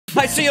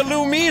I see a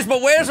Loomies, but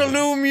where's a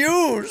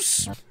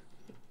Loomuse?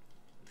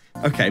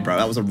 Okay, bro,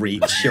 that was a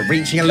reach. You're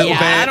reaching a little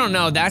bit. I don't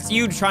know. That's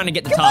you trying to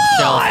get the top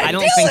shelf. I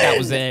don't think that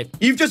was it.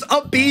 You've just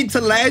up-B'd to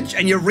ledge,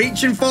 and you're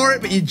reaching for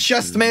it, but you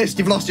just missed.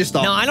 You've lost your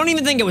stop. No, I don't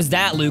even think it was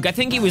that, Luke. I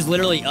think he was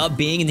literally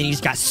up-B'ing, and then he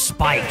just got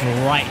spiked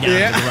right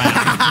down to the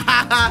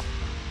ground.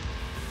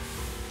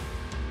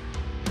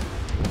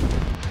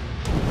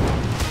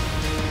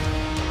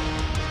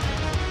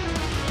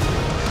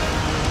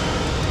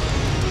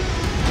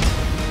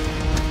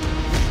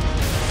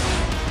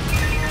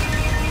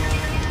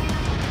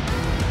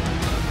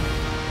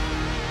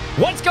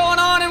 What's going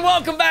on, and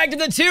welcome back to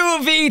the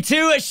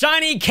 2v2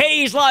 Shiny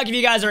Cagelocke. If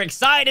you guys are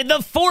excited, the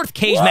fourth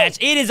cage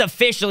match, it is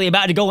officially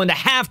about to go into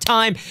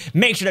halftime.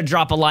 Make sure to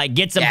drop a like,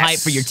 get some hype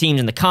for your teams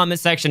in the comment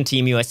section.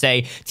 Team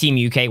USA, Team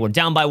UK, we're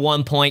down by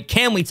 1 point.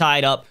 Can we tie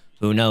it up?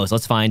 Who knows?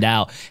 Let's find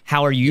out.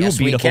 How are you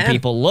beautiful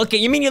people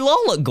looking? I mean, you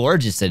all look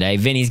gorgeous today.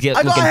 Vinny's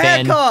looking thin. I got a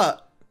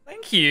haircut.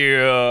 Thank you.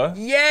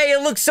 Yay,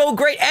 it looks so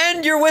great.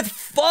 And you're with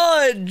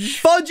Fudge.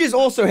 Fudge is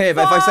also here,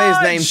 but if I say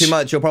his name too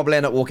much, you'll probably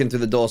end up walking through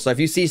the door. So if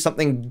you see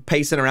something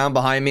pacing around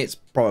behind me, it's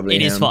probably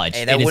him. It is Fudge.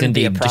 Hey, it is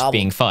indeed just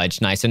being Fudge.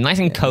 Nice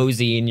and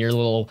cozy in your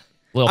little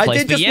place. I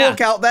did just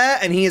walk out there,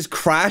 and he has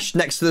crashed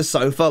next to the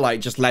sofa,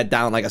 like just led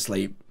down like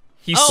asleep.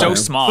 He's so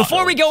smart.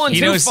 Before we go on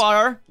too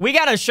far, we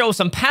gotta show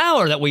some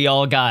power that we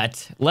all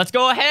got. Let's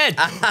go ahead.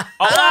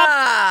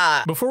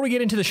 Before we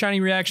get into the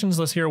shiny reactions,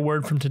 let's hear a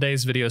word from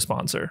today's video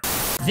sponsor.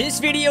 This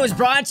video is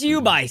brought to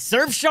you by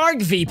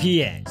Surfshark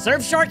VPN.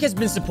 Surfshark has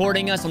been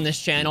supporting us on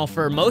this channel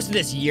for most of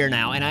this year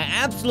now, and I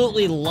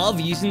absolutely love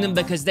using them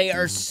because they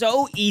are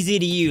so easy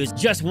to use.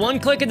 Just one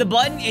click of the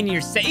button and you're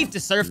safe to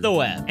surf the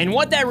web. And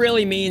what that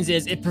really means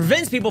is it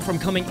prevents people from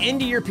coming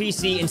into your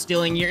PC and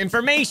stealing your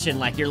information,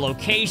 like your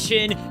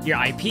location,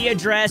 your IP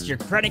address, your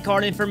credit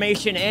card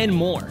information, and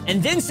more.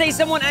 And then say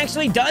someone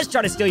actually does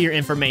try to steal your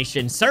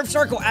information,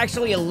 Surfshark will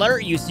actually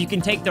alert you so you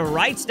can take the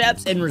right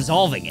steps in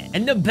resolving it.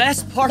 And the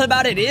best part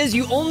about it is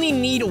you only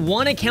need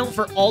one account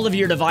for all of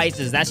your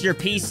devices. That's your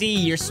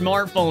PC, your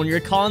smartphone, your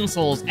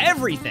consoles,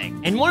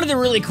 everything. And one of the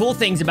really cool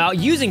things about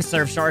using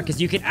Surfshark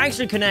is you can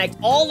actually connect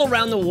all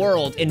around the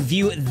world and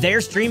view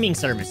their streaming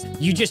services.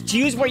 You just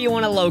choose where you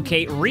want to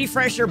locate,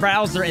 refresh your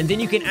browser, and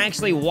then you can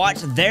actually watch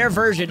their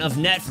version of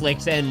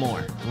Netflix and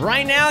more.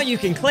 Right now, you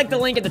can click the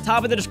link at the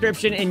top of the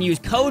description and use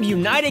code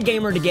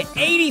UNITEDGAMER to get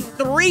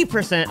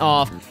 83%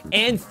 off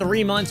and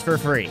 3 months for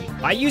free.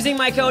 By using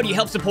my code, you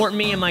help support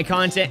me and my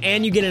content,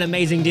 and you get an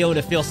amazing deal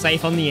to feel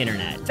safe on the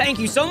internet. Thank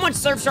you so much,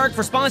 Surfshark,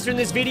 for sponsoring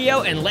this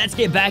video, and let's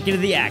get back into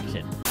the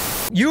action.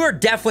 You are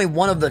definitely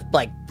one of the,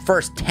 like,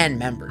 first 10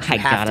 members. I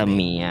gotta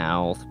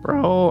meow,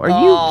 bro. Are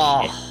you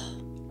kidding?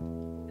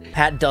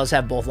 Pat does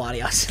have both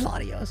Latios and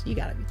Latios. You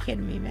gotta be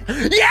kidding me, man.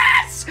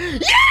 Yes!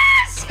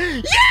 Yes!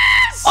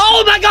 Yes!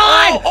 Oh my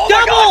god! Oh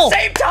my god!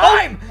 Same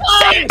time!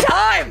 Same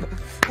time!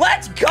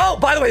 Let's go!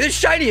 By the way, this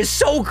shiny is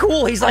so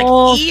cool. He's like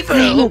evil.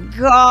 Thank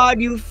God,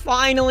 you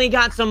finally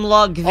got some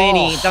luck,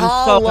 Vinny.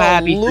 I'm so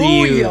happy for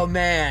you. Hallelujah,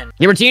 man.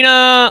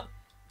 Libertina!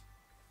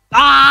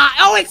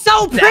 Oh, it's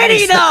so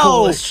pretty, though! The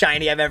coolest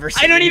shiny I've ever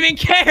seen. I don't even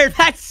care.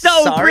 That's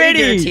so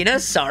pretty. Giratina,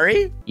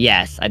 sorry?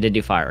 Yes, I did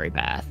do Fiery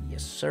Path.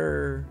 Yes,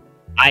 sir.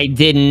 I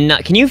did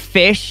not. Can you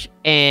fish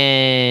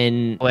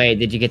and... Wait,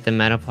 did you get the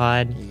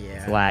Metapod? Yeah.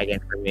 It's lagging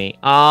for me.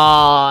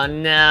 Oh,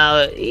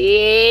 no.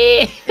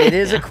 It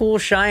is a cool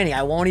shiny.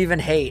 I won't even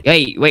hate.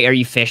 Wait, are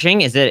you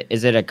fishing? Is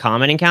it a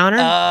common encounter?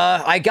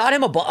 I got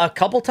him a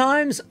couple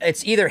times.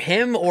 It's either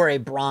him or a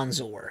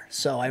Bronzor.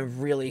 So I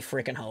really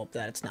freaking hope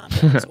that it's not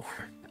Bronzor.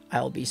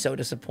 I'll be so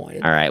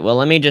disappointed. All right, well,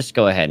 let me just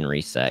go ahead and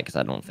reset because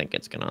I don't think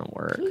it's going to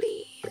work.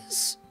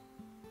 Please.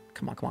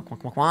 Come on, come on, come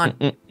on, come on.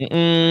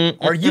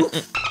 Are you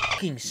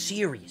fucking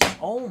serious?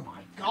 Oh my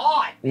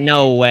god.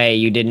 No way,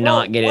 you did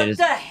not get it. What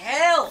the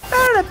hell?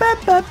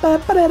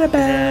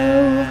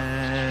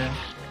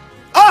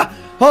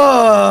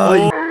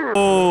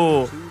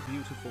 Oh.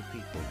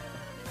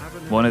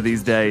 One of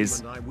these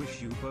days.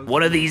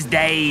 One of these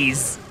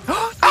days. Yes!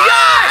 Oh,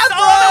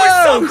 that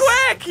was so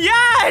quick!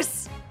 Yes!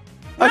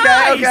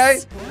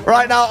 Okay.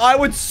 Right now, I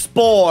would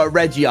spore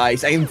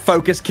Regice and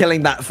focus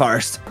killing that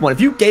first. Come on, if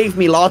you gave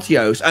me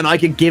Latios and I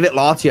could give it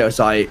Latios,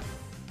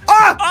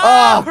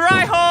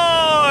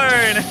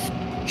 Rhyhorn!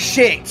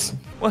 Shit.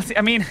 Well,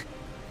 I mean,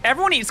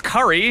 everyone eats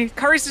curry.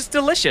 Curry's just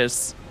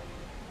delicious.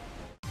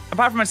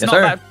 Apart from it's not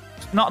that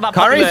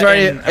Curry's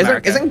popular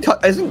very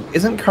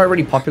isn't curry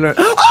really popular?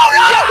 Oh no!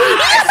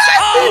 Yes!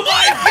 Oh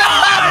my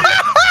god!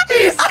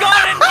 He's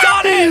got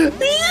it!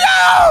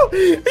 Yo!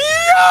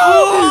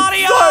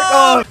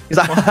 He's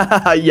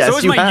like, yes,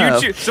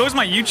 so is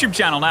my YouTube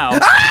channel now.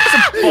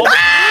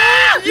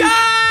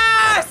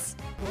 Yes!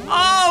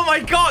 Oh my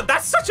god,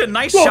 that's such a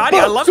nice shiny.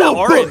 I love that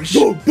orange.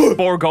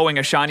 Foregoing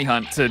a shiny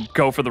hunt to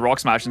go for the rock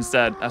smash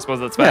instead. I suppose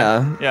that's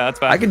fair. Yeah, that's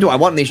fair. I can do what I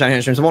want in these shiny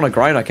streams. I want to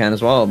grind, I can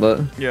as well,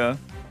 but yeah.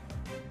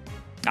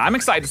 I'm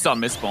excited to start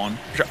Mistborn.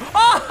 Sure.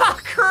 Oh,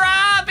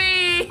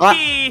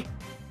 Krabby!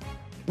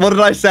 What did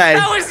I say?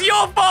 That was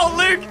your fault,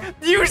 Luke.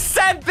 You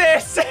said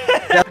this.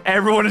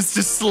 Everyone is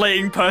just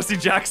slaying Percy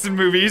Jackson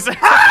movies.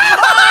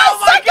 Oh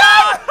my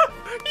god!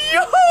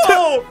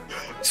 Yo!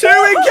 Two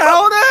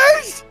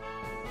encounters?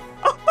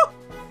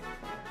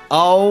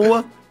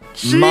 Oh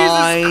Jesus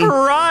my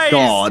Christ.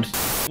 god.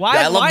 Why,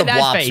 Yeah, I love why the that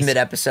blocks face?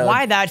 mid-episode.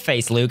 Why that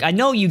face, Luke? I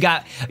know you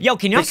got... Yo,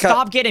 can y'all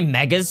stop getting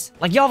megas?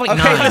 Like, y'all have like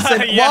Okay, 9.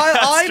 listen, Yeah, while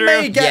that's I true.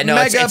 may get Yeah, no,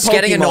 mega it's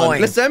getting Pokemon,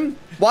 annoying. listen,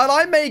 while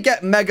I may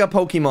get mega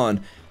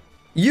Pokemon,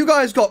 you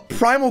guys got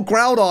Primal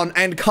Groudon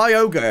and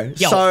Kyogre,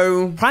 Yo,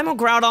 so... Primal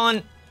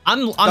Groudon,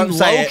 I'm Don't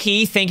say it.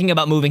 low-key thinking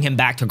about moving him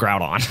back to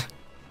Groudon.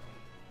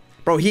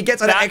 Bro, he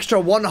gets an extra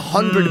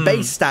 100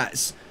 base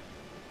stats.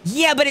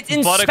 Yeah, but it's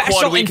in But a quad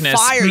special and weakness.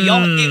 fire,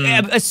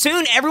 yo.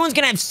 Soon, everyone's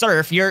gonna have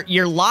Surf. Your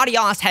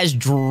Latios has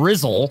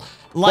Drizzle.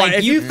 Like,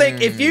 Right,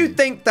 if you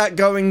think that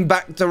going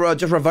back to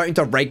just reverting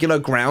to regular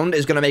ground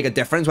is gonna make a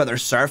difference whether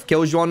Surf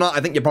kills you or not, I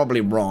think you're probably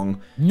wrong.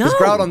 No.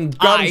 Because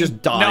Groudon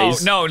just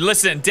dies. No,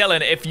 listen,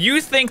 Dylan, if you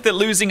think that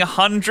losing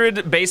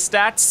 100 base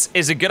stats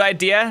is a good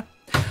idea,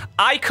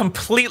 I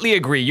completely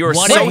agree. You're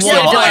What so if-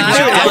 slow. what if-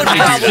 I would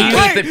probably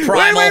Wait, keep it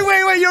primal.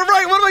 Wait, you're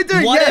right. What am I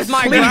doing? what Yes, if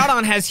my please.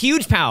 Groudon has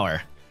huge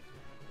power?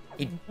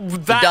 He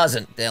That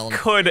doesn't, Dylan.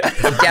 could. He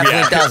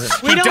definitely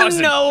doesn't. We don't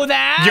doesn't. know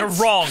that. You're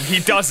wrong. He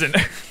doesn't.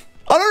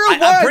 I don't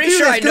know why I'm pretty do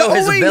sure this, I know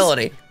 'cause his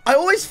ability. I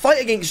always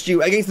fight against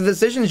you, against the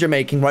decisions you're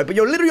making, right? But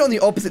you're literally on the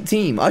opposite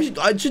team. I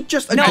should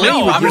just agree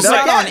No, with you.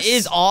 Groudon Yes.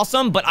 is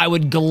awesome, but I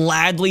would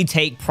gladly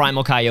take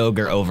Primal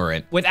Kyogre over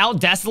it. Without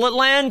Desolate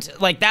Land,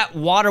 like that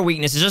water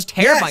weakness is just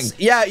terrifying.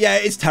 Yes. Yeah,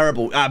 it's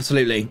terrible.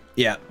 Absolutely.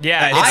 Yeah.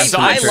 Yeah, It's it's so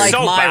I true. like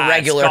so my bad.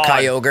 regular God.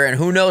 Kyogre, and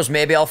who knows,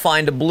 maybe I'll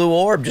find a blue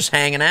orb just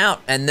hanging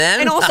out, and then...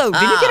 And also,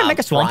 did you get a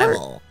Mega Swampert?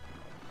 Primal.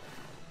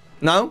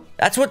 No?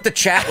 That's what the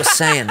chat was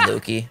saying,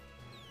 Lukey.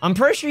 I'm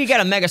pretty sure you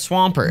got a Mega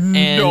Swampert,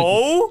 and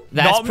No,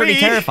 that's not pretty me.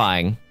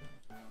 terrifying.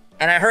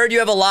 And I heard you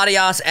have a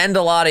Latios and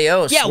a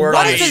Latios. Yeah, word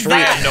what on the is street. I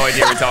have no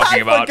idea what you're talking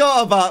I about.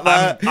 forgot about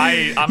that.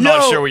 I'm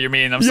not sure what you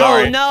mean. I'm yo,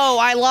 sorry. No,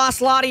 I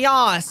lost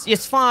Latios.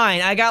 It's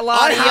fine. I got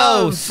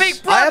Latios.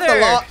 Big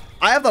brother.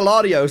 I have the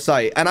Lardio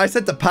site, and I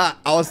said to Pat,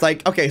 I was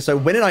like, okay, so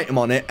win an item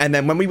on it, and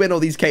then when we win all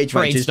these cage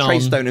matches, Tradestone.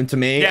 trade stone them to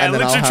me, Yeah, and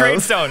then I'll literally have...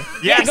 trade stone.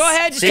 Yeah, Yes. go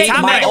ahead. Just See, take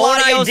my Mega own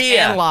Latios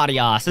idea. and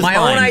Latios. It's My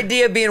fine. own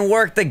idea being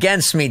worked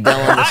against me,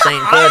 Dylan. This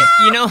ain't good.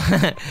 You know,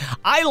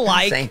 I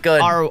like ain't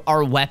good.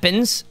 our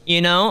weapons,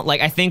 you know?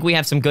 Like, I think we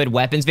have some good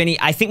weapons, Vinny.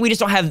 I think we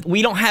just don't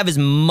have as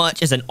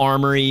much as an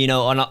armory, you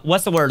know, on a,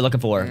 what's the word I'm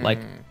looking for? Like,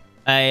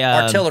 a...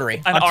 Artillery.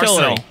 An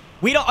arsenal.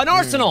 We don't... An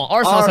arsenal.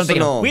 Arsenal. Something.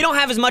 Arsenal. We don't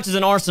have as much as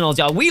an arsenal,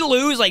 y'all. We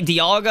lose, like,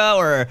 Dialga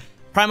or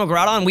Primal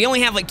Groudon. We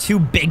only have, like, 2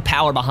 big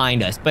power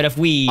behind us. But if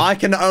we... I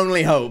can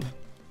only hope.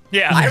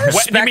 Yeah. I When- you mean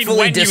respectfully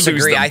when you lose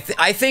disagree. them.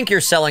 I think you're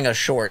selling us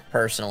short,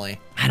 personally.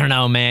 I don't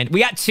know, man.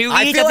 We got 2 each.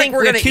 I feel like think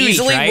we're gonna 2 each,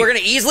 easily right? we're gonna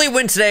easily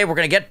win today. We're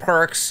gonna get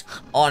perks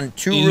on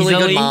 2 really good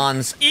Easily?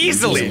 mons.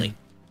 Easily.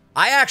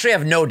 I actually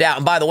have no doubt.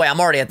 And by the way,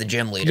 I'm already at the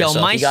gym leader. Yo, so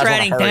my if you guys strat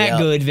wanna ain't hurry that up.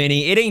 good,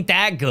 Vinny. It ain't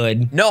that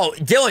good. No,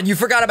 Dylan, you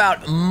forgot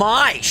about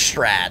my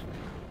strat.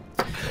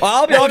 Well,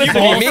 I'll be No, honest you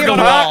with you, all me and forgot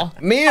about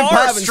Pat, me and our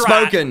Pat haven't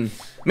strat. spoken.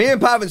 Me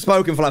and Pat haven't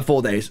spoken for like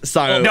 4 days,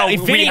 so... No,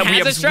 If we Vinny have- we has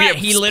have- a we strat, have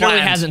he literally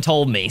planned. hasn't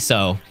told me,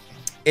 so...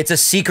 It's a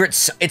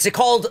secret. It's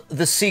called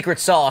the secret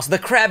sauce, the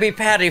Krabby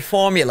Patty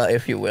formula,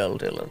 if you will,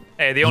 Dylan.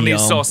 Hey, the only Yo.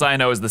 sauce I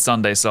know is the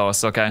Sunday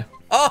sauce, okay?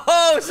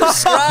 Oh,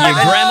 subscribe!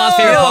 Your grandma's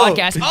favorite Yo,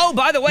 podcast. Oh,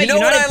 by the way, You know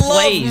United what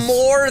I Plays. love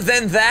more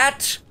than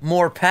that?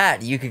 More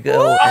Pat. You could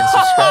go and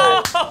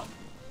subscribe.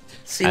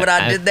 See what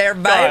I did there,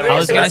 baby? I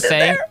was See what gonna did say,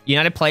 there?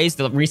 United Plays,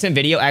 the recent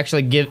video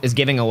actually is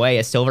giving away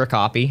a silver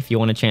copy if you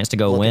want a chance to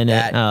go win it.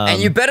 That.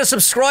 And you better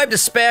subscribe to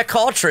Spare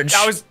Cartridge.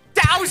 I was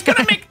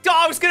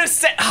gonna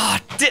say,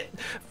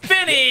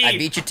 Vinny. I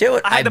beat you to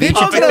it. I had the beat you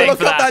perfect to gonna thing it. look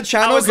for up that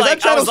channel, I was 'cause that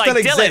channel still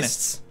Dylan.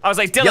 exists. I was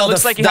like, Dylan, Yo,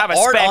 looks like you have a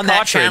art spare on that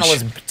cartridge. channel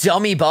is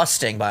dummy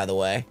busting, by the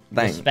way.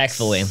 Thanks.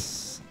 Respectfully.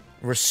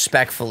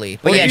 Respectfully.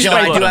 But What yeah, did you Dylan, say?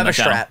 I do Put on have a the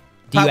channel. strat.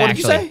 Do you Pat, what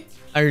did you actually?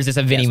 say? Or is this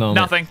a Vinny moment?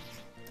 Nothing.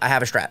 I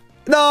have a strat.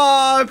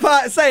 No,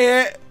 Pat,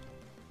 say it.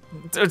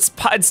 It's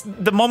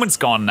the moment's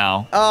gone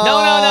now. No.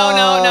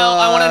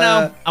 I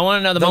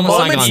want to know. The The moment's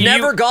not moment's gone.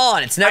 never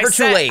gone. It's never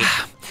too late.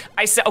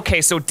 I said,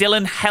 okay, so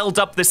Dylan held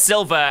up the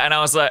silver, and I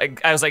was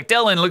like,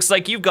 Dylan, looks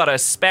like you've got a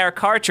spare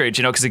cartridge,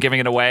 you know, because they're giving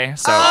it away.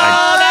 So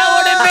that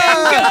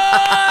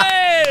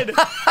would have been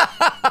good.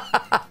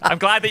 I'm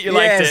glad that you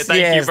liked it.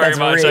 Thank you very that's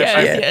much. real.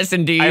 Yes,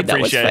 indeed. I that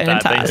was appreciate that.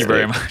 Thank you fantastic.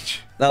 very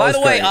much. That By was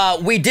the way,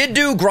 great. we did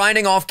do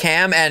grinding off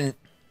cam, and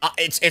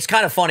it's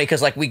kind of funny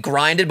because like we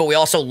grinded, but we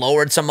also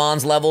lowered some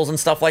Mons levels and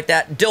stuff like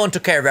that. Dylan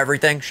took care of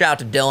everything. Shout out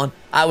to Dylan.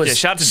 I was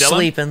shout out to Dylan.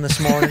 sleeping this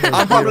morning. It was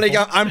I'm probably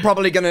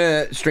beautiful.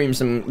 gonna stream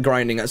some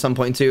grinding at some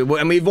point too,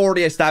 and we've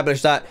already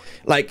established that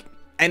like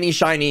any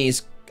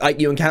shinies like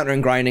you encounter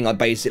in grinding are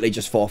basically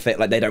just forfeit,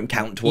 like they don't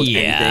count towards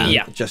anything.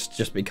 Yeah.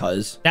 Just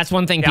because. That's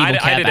one thing Yeah,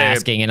 people I kept did a-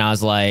 asking, and I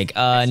was like,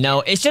 no.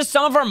 It's just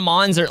some of our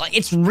mons are like,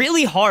 it's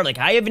really hard. Like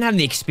I even have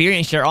the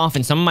experience share off,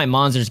 and some of my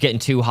mons are just getting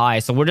too high.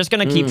 So we're just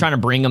gonna keep trying to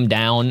bring them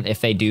down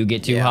if they do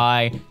get too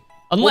high.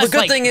 Unless, well, the good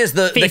like, thing is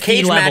the 50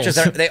 cage matches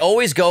levels. they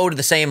always go to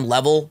the same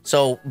level.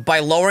 So by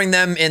lowering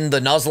them in the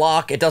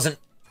Nuzlocke, it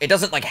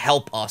doesn't like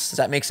help us. Does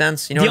that make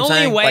sense? You know what I'm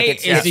saying? The only way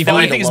like, is if the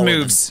only we- thing is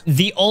moves.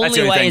 The only That's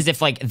the only way thing. is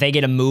if like they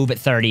get a move at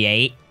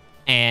 38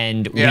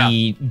 and Yeah.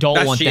 we don't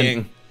That's want cheating.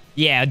 them.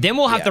 Yeah, then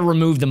we'll have to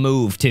remove the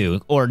move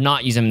too, or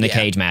not use them in the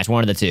cage match.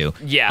 One of the two.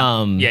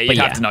 Yeah. Yeah, but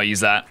you have to not use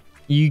that.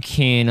 You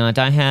cannot.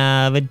 I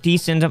have a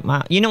decent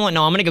amount. You know what?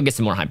 No, I'm gonna go get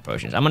some more hyper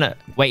potions. I'm gonna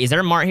wait. Is there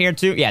a mart here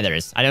too? Yeah, there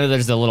is. I know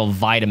there's a little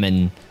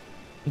vitamin.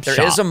 There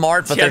shop. is a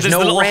mart, but Yeah, there's there's no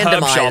the little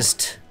herb shop.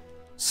 randomized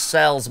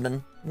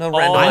salesman. No Oh,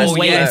 randomized. I'm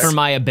waiting yes. for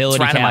my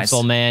ability It's randomized.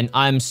 capsule, man.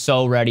 I'm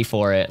so ready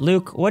for it.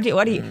 Luke, what do you?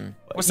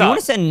 What's you up? want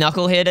to send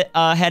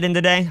Knucklehead head in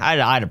today?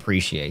 I'd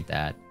appreciate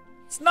that.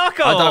 It's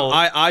Knuckle.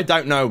 I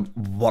don't know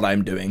what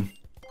I'm doing.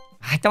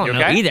 I don't You know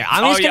okay? either.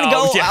 I'm Oh, just gonna yeah,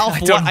 go oh, yeah, off I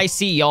what don't- I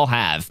see y'all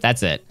have.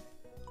 That's it.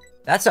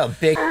 That's a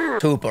big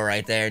pooper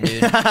right there,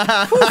 dude.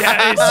 That's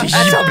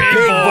That's a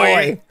big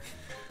boy.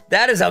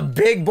 That is a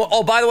big boy.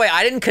 Oh, by the way,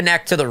 I didn't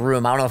connect to the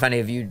room. I don't know if any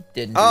of you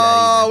didn't do that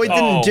Oh, either. we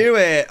didn't Oh. do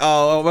it.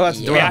 Oh, we'll have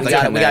to do Yeah,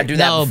 it. we gotta do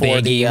that No before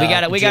biggie.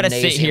 the, we gotta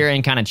sit gymnasium. here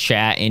and kind of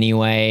chat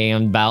anyway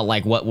about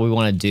like what we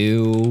want to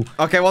do.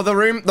 Okay, well the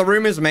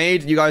room is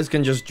made. You guys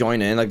can just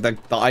join in. Like the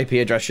IP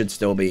address should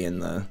still be in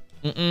there.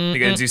 You're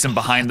gonna do some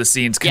behind the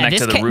scenes Yeah, connect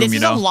this, to the room, this you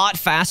is know. a lot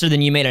faster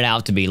than you made it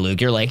out to be, Luke.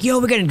 You're like, yo,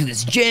 we're gonna do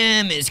this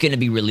gym. It's gonna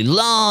be really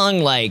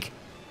long. Like,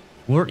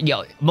 most of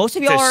y'all are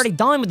This already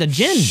done with the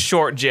gym.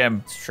 Short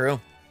gym. It's true.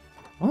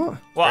 Oh.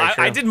 Well,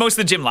 Very I true. did most of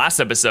the gym last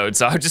episode,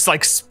 so I just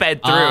like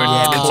sped through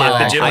Yeah, and me clapped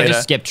too. the gym I leader.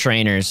 just skipped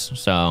trainers,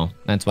 so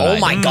that's what Oh I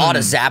my did. god, a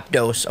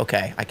Zapdos.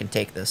 Okay, I can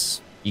take this.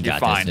 You You're got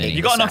fine. this, Vinny.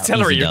 You got an Easy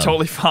auxiliary. You're dub.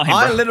 totally fine, bro.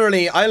 I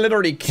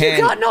literally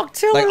can't. got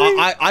Noctillery.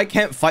 Like I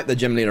can't fight the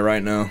gym leader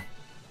right now.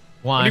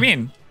 Why? What do you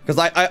mean? Because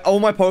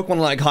all my Pokemon are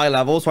like high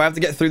level, so I have to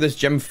get through this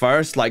gym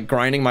first, like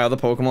grinding my other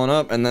Pokemon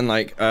up, and then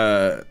like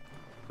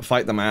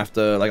fight them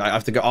after. Like I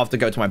have to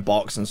go to my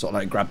box and sort of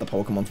like grab the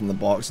Pokemon from the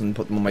box and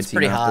put them on my team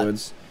pretty hot.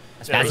 afterwards.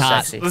 That's this,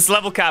 hot. sexy. This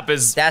level cap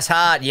is That's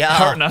hot, yeah.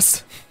 hurting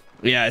us.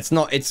 Yeah, it's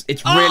not. It's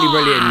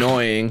really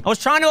annoying. I was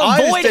trying to I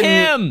just avoid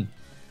didn't- him.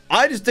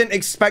 I just didn't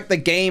expect the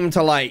game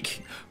to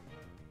like.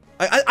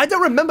 I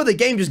don't remember the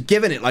game just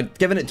giving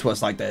it to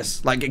us like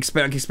this, like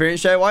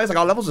experience share wise. Like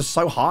our levels are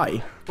so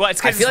high. Well,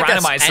 it's I because feel it's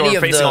like that's randomized, so any we're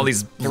of facing the all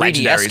these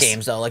 3DS legendaries.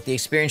 games though. Like the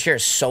experience share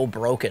is so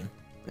broken.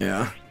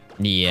 Yeah.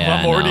 Yeah,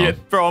 I'm already no.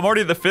 at, bro. I'm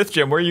already at the 5th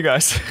gym. Where are you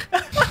guys?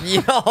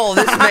 Yo,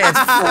 this man's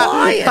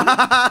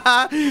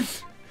flying.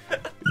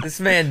 This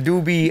man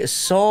do be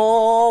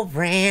so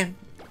ran.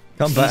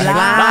 Come back.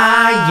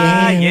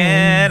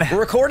 Ryan. We're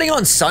recording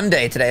on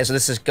Sunday today, so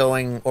this is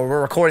going, or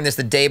we're recording this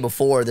the day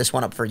before this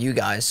went up for you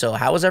guys. So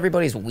how was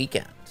everybody's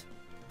weekend?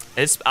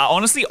 It's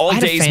honestly all I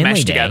had a days family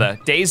meshed day. together.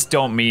 Days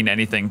don't mean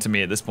anything to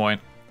me at this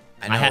point.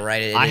 I know,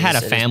 right? It I had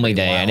is- a it is family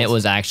pretty day, and it wild.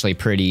 was actually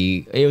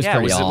pretty. It was Yeah,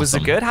 pretty was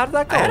awesome. it good? How did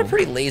that go? I had a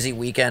pretty lazy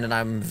weekend, and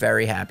I'm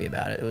very happy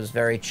about it. It was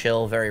very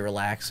chill, very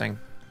relaxing.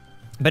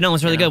 But no, it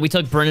was really good. We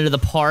took Brenna to the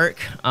park.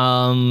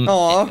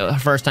 Aw. Her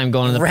first time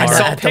going to the Right. park. I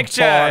saw a At the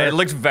picture. park. It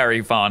looked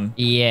very fun.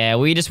 Yeah,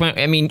 we just went.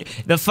 I mean,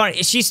 the fun.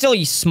 She's still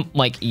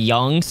like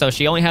young, so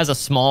she only has a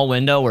small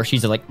window where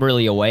she's like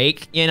really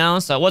awake, you know.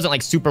 So it wasn't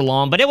like super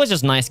long, but it was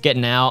just nice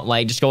getting out,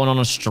 like just going on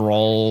a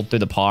stroll through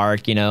the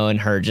park, you know, and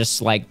her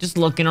just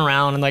looking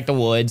around in like the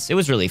woods. It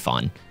was really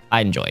fun.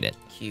 I enjoyed it.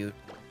 Cute.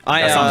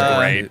 That sounds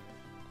great.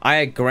 I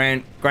had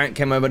Grant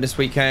came over this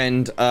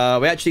weekend. We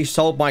actually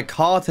sold my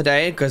car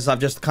today because I've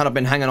just kind of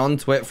been hanging on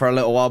to it for a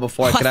little while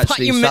before I could I thought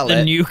actually you sell meant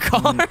the it. new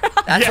car.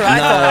 That's what I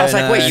thought. I was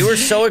like, no. wait, you were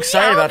so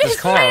excited about this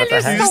car. What the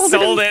You heck?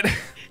 sold it.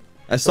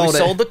 I We sold it.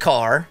 sold the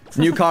car.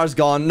 New car's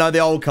gone. No, the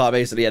old car,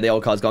 basically. Yeah, the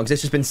old car's gone because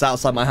it's just been sat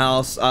outside my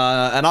house.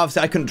 And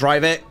obviously, I couldn't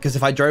drive it because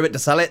if I drove it to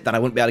sell it, then I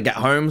wouldn't be able to get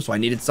home. So I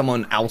needed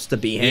someone else to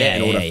be here Yeah,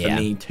 in order yeah, for yeah.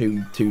 me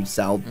to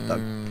sell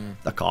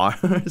the car.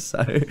 So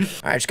All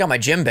right, I just got my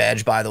gym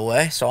badge, by the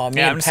way. So me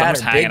Yeah, and I'm just Pat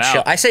are hanging big chill.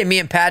 out. I say me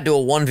and Pat do a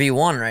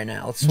 1v1 right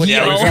now. Let's switch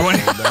Yeah, it we up. do one-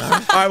 all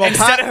right, well,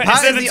 Instead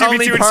Pat of is the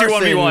only 2v2 and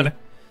 2-1v1. person.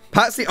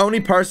 Pat's the only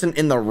person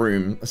in the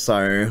room.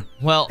 So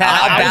Well, Pat, I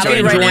I'll was battle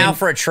you gonna right join- now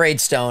for a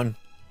trade stone.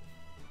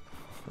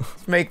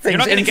 Let's make things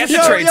not gonna get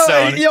interesting. the trade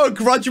stone. yo,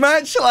 grudge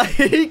match,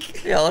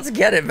 like. Yeah, let's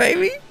get it,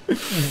 baby.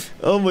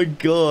 Oh my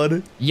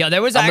god. Yeah,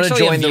 there was I'm gonna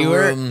actually a join the viewer.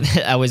 room.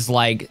 I was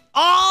like,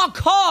 "Oh,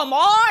 come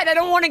on! I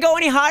don't want to go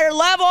any higher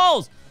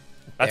levels."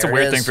 That's There a it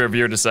weird is. thing for a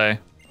viewer to say.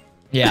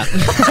 Yeah.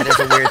 That is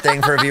a weird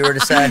thing for a viewer to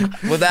say.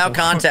 Without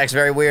context,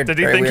 very weird. Did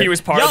he very think weird. he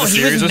was part Yo, of the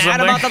he series was or mad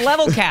something? about the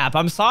level cap.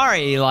 I'm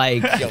sorry.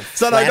 Like,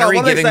 So, like, Flannery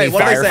what did giving they me say?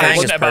 What did they fire say? fang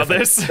Passionate is about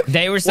perfect. this.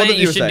 they were did saying the you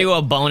viewer should say? do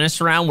a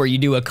bonus round where you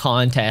do a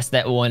contest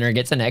that winner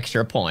gets an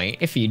extra point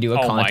if you do a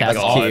Oh my contest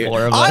God. with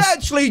four of I us.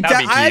 actually, That'd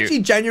be I cute. actually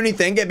genuinely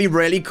think it'd be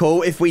really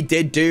cool if we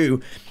did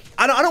do.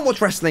 I don't watch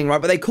wrestling,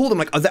 right? But they call them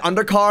like, are they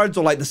undercards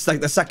or like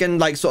the second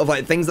like sort of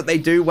like things that they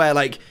do where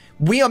like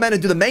we are meant to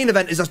do the main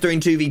event is us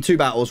doing 2v2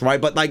 battles, right?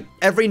 But like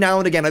every now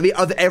and again,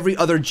 every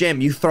other gym,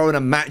 you throw in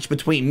a match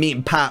between me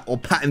and Pat or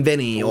Pat and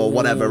Vinny or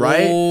whatever,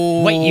 right?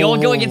 Wait, you'll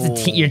go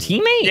against your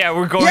teammate? Yeah,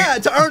 we're going. Yeah,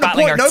 to earn a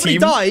point. Nobody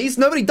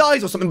team.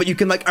 dies or something, but you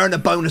can like earn a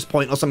bonus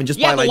point or something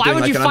just by like why doing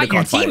would like you an fight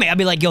your undercard teammate? I'd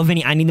be like, yo,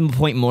 Vinny, I need them a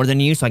point more than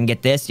you so I can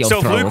get this. Yo, So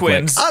if throw Luke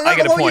wins, I I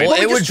get a point. Well,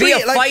 it would be a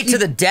treat it like fight to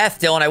the death,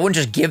 Dylan. I wouldn't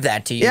just give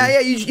that to you. Yeah,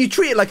 you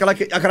treat it like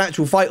an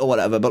actual fight or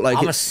whatever, but like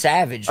I'm a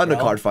savage, bro.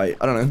 undercard fight.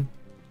 I don't know.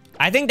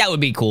 I think that would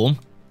be cool.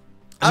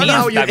 I don't know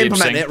how you That'd be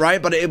implement interesting. it, right?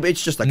 But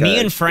it's just like Me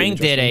and Frank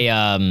did a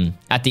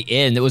at the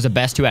end. It was a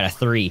best 2 out of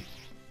 3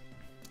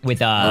 with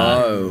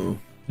the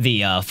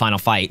final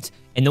fight.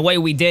 And the way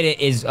we did it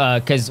is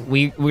because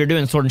we were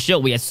doing Sword and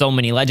Shield. We had so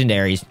many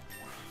legendaries,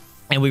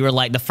 and we were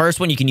like, the first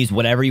one you can use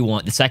whatever you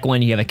want. The second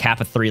one you have a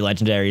cap of 3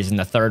 legendaries, and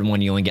the third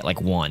one you only get like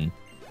 1.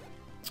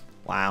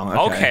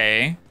 Wow.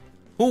 Okay.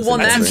 Who won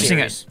that Interesting.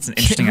 series? It's an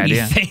interesting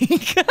idea.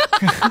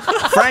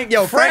 Frank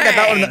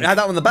had that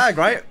one in the bag,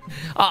 right?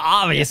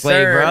 Obviously,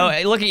 Yes, bro.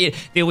 Hey, look at you.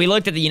 Dude, we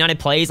looked at the United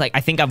plays. Like, I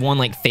think I've won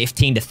like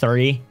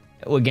 15-3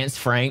 against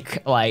Frank.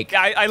 Like,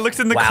 I looked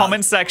in the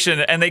comment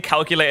section and they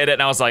calculated it,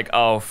 and I was like,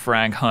 "Oh,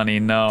 Frank, honey,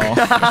 no." there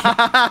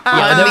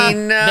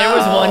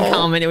was one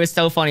comment. It was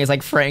so funny. It's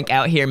like Frank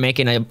out here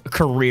making a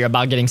career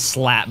about getting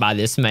slapped by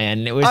this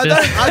man. It was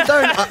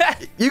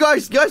just. You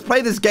guys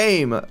play this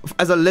game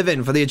as a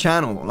living for the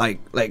channel.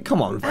 Like,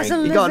 come on,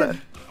 Frank.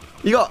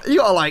 You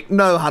gotta like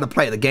know how to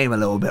play the game a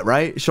little bit,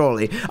 right?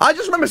 Surely. I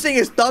just remember seeing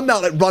his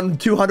thumbnail like run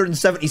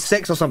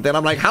 276 or something.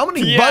 I'm like, how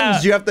many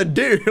buttons do you have to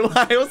do?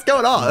 Like, what's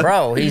going on?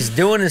 Bro, he's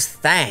doing his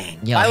thing.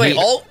 Yeah, By the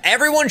way,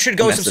 everyone should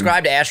go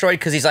subscribe to Asteroid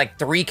because he's like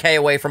 3K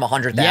away from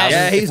 100,000.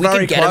 Yeah, he's if we very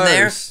could get him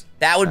there, close.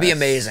 that would be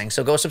amazing.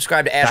 So go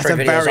subscribe to Asteroid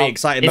That's a videos. very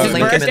exciting It's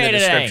moment. his Link him in birthday the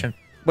today. description.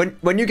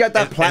 When you get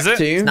that plaque it?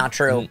 too. It's not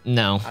true.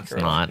 No, it's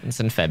not. It's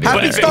in February.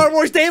 Happy Star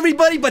Wars Day,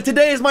 everybody! But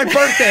today is my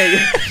birthday.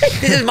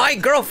 This is my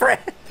girlfriend.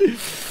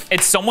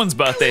 It's someone's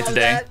birthday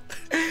today.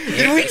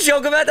 Did we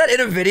joke about that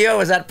in a video? Or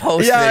was that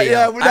post Yeah. video?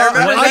 I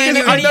remember can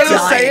never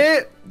say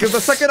it because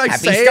the second I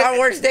Happy say Star it,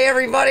 Wars Day,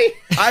 everybody.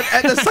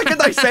 and the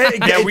second I say it,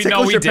 it we know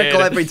tickles we your did.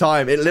 pickle every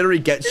time. It literally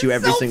gets you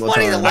every so single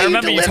funny time. the way I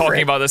remember you deliver talking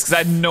it. about this because I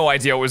had no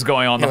idea what was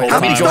going on the whole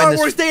Happy time. join Star this-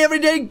 Wars Day every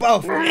day.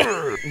 Oh.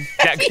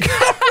 Star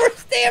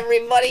Wars Day,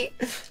 everybody.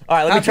 All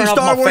right, let me Happy turn off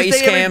Star my Wars face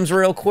Day, cams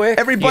real quick.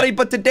 Everybody,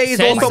 but today is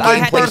Since also I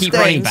my had to keep birthday.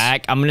 running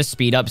back, I'm gonna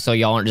speed up so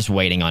y'all aren't just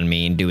waiting on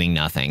me and doing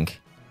nothing.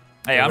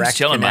 Hey, I'm just Direct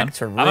chilling, man. connect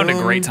to I'm having a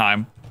room. great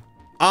time.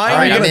 I'm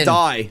Alright, I'm gonna in.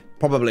 die,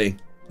 probably.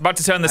 About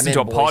to turn this I'm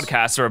into in, a boys.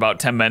 podcast for about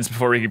 10 minutes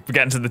before we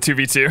get into the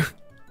 2v2.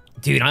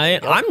 Dude,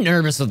 I'm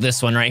nervous with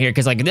this one right here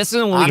because like this is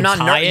when we I'm can not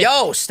tie nervous. it.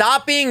 Yo,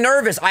 stop being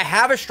nervous. I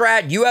have a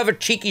strat. You have a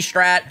cheeky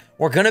strat.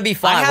 We're gonna be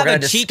fine. I We're have gonna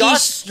a cheeky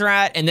discuss.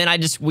 strat, and then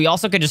we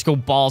also could just go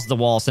balls to the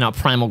wall, send out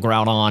Primal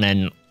Groudon,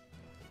 and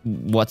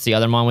what's the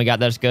other one we got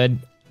that's good?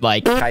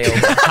 Like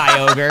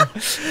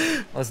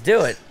Kyogre. Let's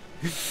do it.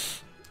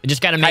 You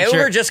just gotta make Kyogre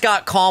sure. just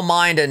got Calm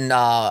Mind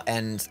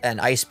and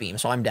Ice Beam,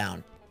 so I'm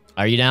down.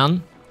 Are you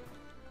down?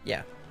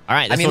 Yeah. All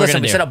right. I That's mean, what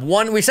listen, we're we gonna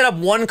do. set up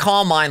one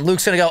Calm Mind.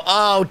 Luke's gonna go,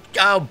 oh,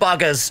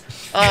 buggers,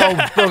 oh,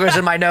 boogers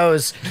in my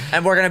nose,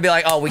 and we're gonna be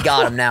like, oh, we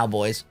got him now,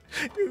 boys.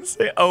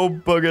 Say, oh,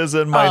 boogers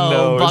in my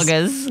Oh, nose.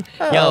 buggers.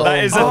 Yo,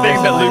 That is a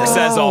thing that Luke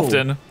says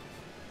often.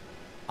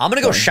 I'm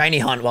gonna go shiny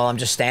hunt while I'm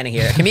just standing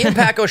here. Can me and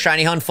Pat go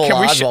shiny hunt full Can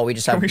we odds while we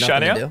just have can we nothing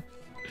shiny to hunt? do?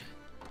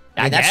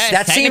 I guess,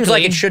 That seems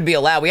like it technically. should be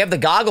allowed. We have the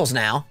goggles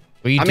now.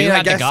 Well, you I do mean, have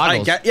I guess the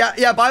goggles.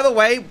 yeah. By the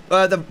way,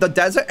 the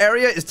desert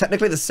area is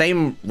technically the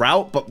same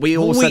route, but we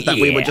all said that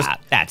we would just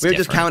that's just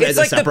different. count it It's as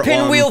like a the separate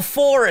pinwheel one.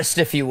 forest,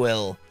 if you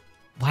will.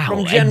 Wow, From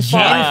a Gen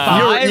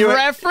 5. You were-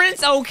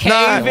 reference? Okay,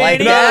 Nah, like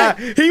Vinny. that.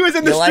 He was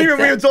in the You like stream and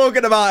we that? were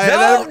talking about it.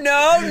 No,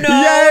 and no,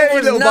 Yeah, it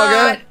was little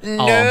not. bugger.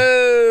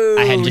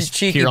 No, I had just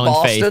cheeky pure on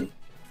bastard. faith.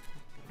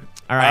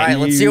 All All right. right,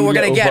 let's see what we're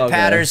gonna little get, bugger.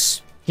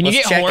 Patters. Can you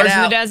Let's get check hordes it in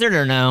the out. desert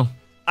or no?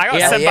 I got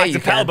Yeah, sent yeah, back you to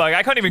can. Palbug.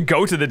 I can't even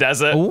go to the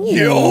desert.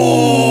 Okay.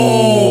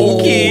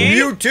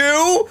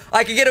 Mewtwo?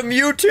 I could get a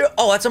Mewtwo.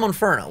 Oh, that's a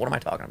Monferno. What am I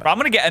talking about? I'm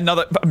gonna get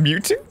another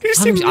Mewtwo. Did you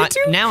say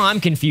Mewtwo? Now I'm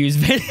confused,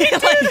 Vinny.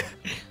 Like,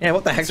 Yeah,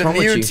 what the heck's It's a wrong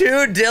with you?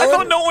 Mewtwo, I Dylan.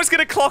 thought no one was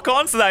gonna clock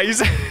onto that. You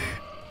said-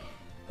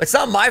 It's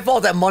not my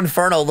fault that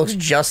Monferno looks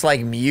just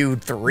like Mew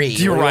 3. You're What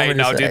do you want right me to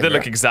now, say, dude. They bro?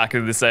 look exactly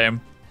the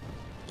same.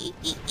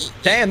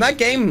 Damn, that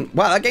game's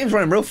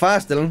running real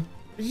fast, Dylan.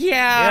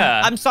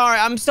 yeah. I'm sorry.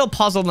 I'm still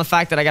puzzled in the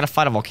fact that I got to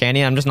fight a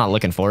Volcanion. I'm just not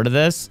looking forward to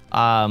this.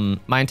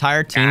 My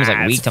entire team is like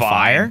Nah, weak it's to fine.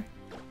 fire.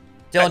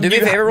 Dylan, do me a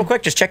You- favor real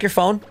quick. Just check your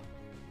phone.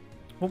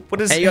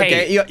 What is?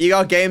 Hey, you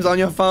got games on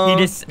your phone?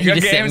 He just You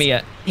got sent games? me a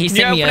Can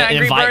you an open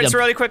Angry invite. Birds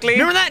really quickly?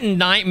 Remember that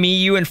night me,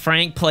 you, and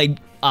Frank played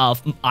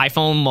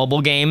iPhone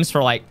mobile games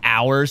for like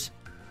hours?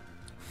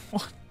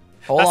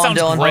 Hold That on, sounds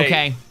Dylan. great.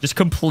 Okay, just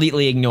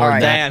completely ignored All right.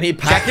 that. Damn, he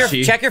packed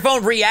you. Check your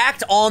phone.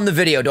 React on the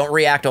video. Don't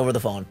react over the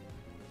phone.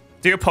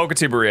 Do a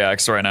Poketuber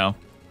reacts right now.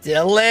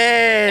 Dylan.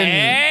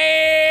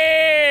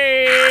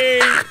 Hey!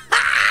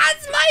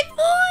 That's my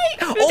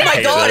boy. Oh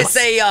my God, it's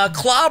a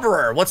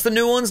Clobberer. What's the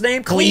new one's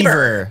name?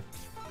 Cleaver.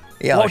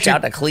 Yo, Whoa, shout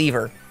out to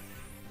Cleaver.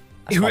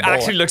 Who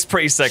actually looks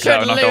pretty sick, though,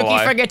 Should not gonna Lukey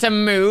lie. forget to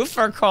move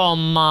for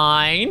Calm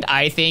Mind?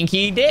 I think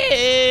he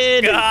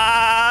did.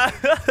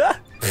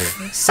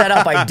 Set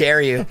up, I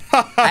dare you.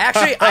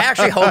 I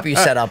actually hope you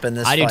set up in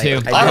this I do fight.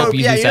 too. I hope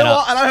you do you set know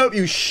up. what? And I hope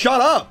you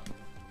shut up.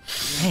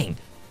 Dang.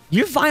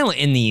 You're violent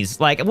in these.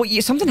 Like, what?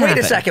 Something Wait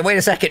happened.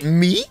 a second.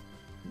 Me?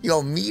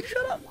 Yo, me?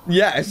 Shut up.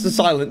 Yeah, it's the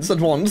silence at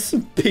once.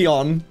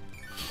 Peon.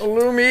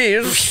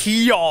 Loomies.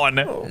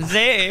 Peon.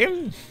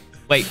 Same.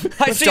 Wait.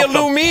 I see a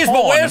Loomies,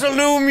 but where's a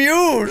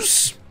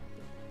Loomuse?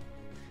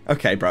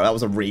 Okay, bro, that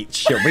was a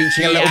reach. You're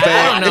reaching a little Yeah, bit.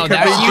 I don't know. You're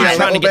That was reaching you a trying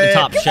to little get the bit.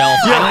 top shelf.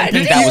 I don't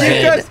think that was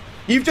it.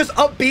 You've just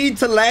up-beat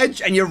to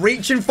ledge and you're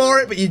reaching for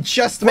it, but you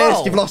just missed.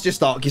 Bro. You've lost your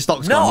stock. Your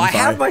stock's No, gone. I'm I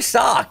sorry. have my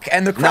stock,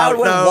 and the crowd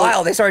went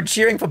wild. They started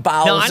cheering for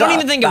Bowser. No, I don't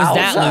even think it was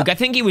that, Luke. I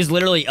think he was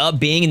literally up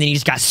being, and then he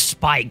just got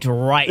spiked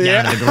right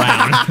down to the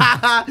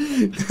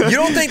ground. You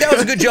don't think that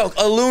was a good joke?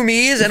 A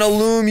Loomies and a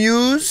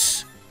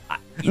Loomuse?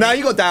 No,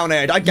 you got down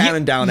aired. I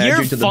down aired You're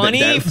due to the bit funny,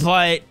 depth.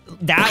 but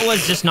that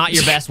was just not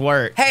your best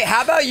work. Hey,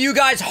 how about you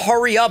guys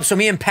hurry up so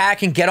me and Pat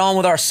can get on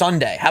with our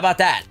Sunday? How about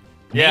that?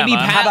 Yeah, Maybe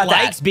man. Pat about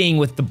that? likes being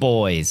with the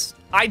boys.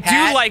 I do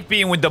Pat? like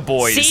being with the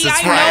boys. See,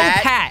 That's I right. know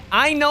Pat.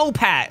 I know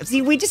Pat.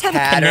 See, we just have a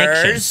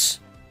connection. Patters.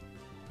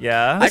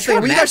 Yeah. Actually,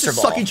 Will you guys just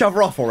Master Ball. suck each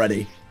other off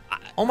already?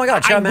 Oh my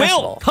god, I Chad Master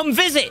will. Ball. Come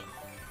visit.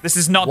 This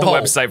is not the Whoa.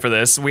 website for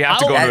this. We have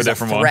to go That to a is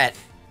different one. threat.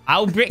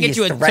 I'll get He's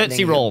you a threatening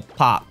Tootsie you. Roll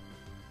pop.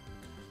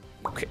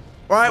 Okay.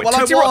 All right, well, I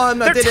Tootsie Roll-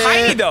 won. I They're did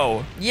tiny, it.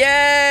 though.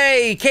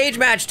 Yay! Cage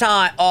match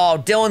time.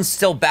 Oh, Dylan's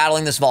still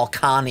battling this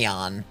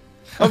Volcanion.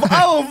 The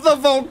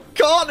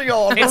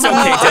Volcanion. It's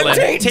okay,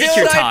 Dylan. Take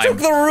your I time. took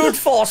the root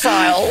fossil.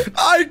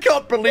 I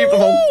can't believe the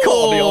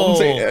Volcanion's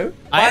here.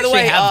 I By the actually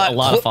way, have a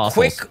lot of fossils.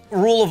 quick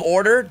rule of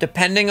order: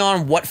 depending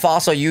on what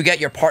fossil you get,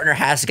 your partner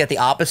has to get the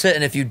opposite,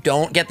 and if you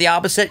don't get the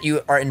opposite,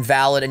 you are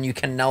invalid and you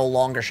can no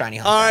longer shiny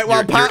hunt. All right, well,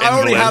 You're Pat, I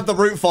already invalid. have the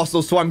root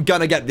fossil, so I'm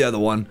gonna get the other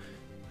one.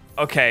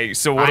 Okay,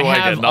 so what do I I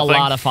have get? a Nothing?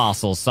 lot of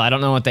fossils, so I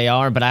don't know what they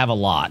are, but I have a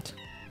lot.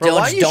 Bro,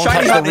 why Dylan, are you don't shiny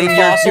touch the hunting root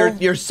fossil.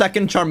 your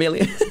second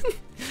Charmeleon?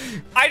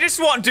 I just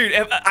want, dude,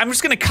 I'm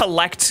just gonna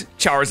collect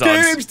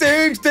Charizards.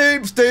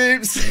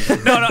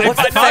 Doops. No, What's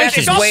the it's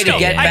fastest all way to skill.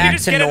 get I can back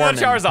just to get another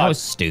Norman? Charizard. That was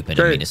stupid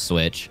of me Dude. to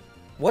switch.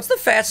 What's the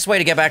fastest way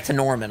to get back to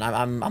Norman?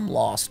 I'm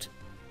lost.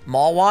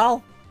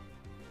 Mawile?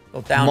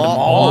 Go down to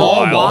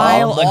Mawile.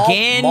 Mawile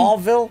again?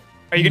 Mawville?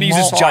 Are you gonna use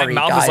this giant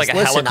mouth as like a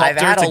Listen, I've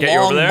helicopter had to a get you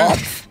over long there?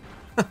 month.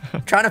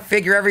 Trying to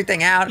figure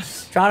everything out.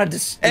 Trying to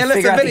just Hey, figure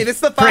listen, out Vinny, these this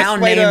is the fastest town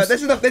way to. names.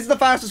 This is the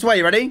fastest way.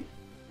 You ready?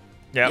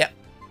 Yep. Yep.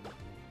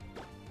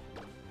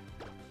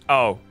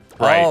 Oh,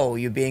 right. Oh,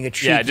 you being a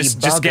cheeky Yeah, just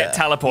get bugger.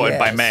 teleported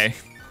by Yes. May.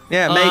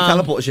 Yeah, May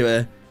teleports you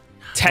here.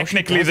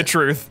 Technically the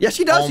truth. Yes,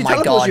 she does. Oh she my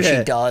teleports god, you she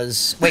here.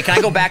 does. Wait, can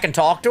I go back and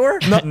talk to her?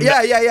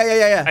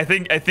 Yeah. I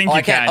think Oh, you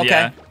I can't. can, Okay.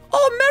 yeah.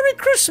 Oh, Merry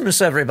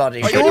Christmas, everybody.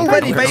 You're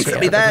already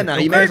basically there now.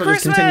 You may as well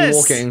just continue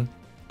Christmas. walking.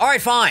 All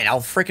right, fine.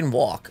 I'll freaking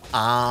walk.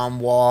 I'm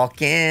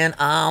walking.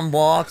 I'm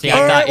walking. See, I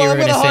Alright, thought you well,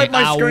 were I'm gonna gonna say, hide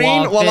my I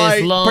screen walk while I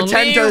this lonely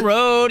pretend to-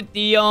 road,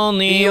 the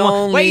only The one.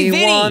 only Wait,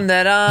 Vinny, one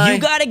that I- you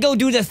gotta go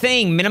do the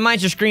thing.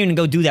 Minimize your screen and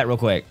go do that real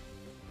quick.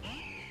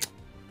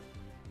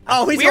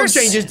 Oh, he's We're gonna s-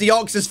 change his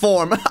Deoxys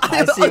form.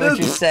 I see what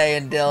you're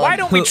saying, Dylan. Why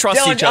don't we trust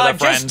Dylan, each other,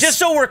 friends? just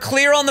so we're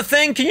clear on the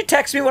thing, can you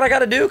text me what I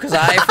gotta do? Because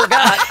I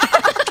forgot.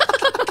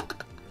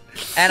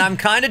 And I'm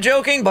kind of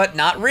joking, but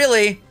not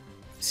really.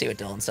 See what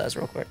Dylan says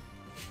real quick.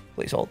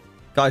 Please hold.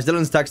 Guys,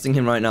 Dylan's texting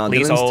him right now.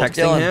 Please Dylan's hold.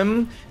 texting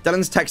him.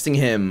 Dylan's texting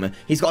him.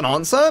 He's got an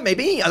answer,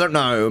 maybe? I don't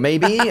know.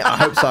 Maybe? I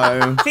hope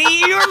so. See,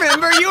 you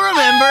remember, you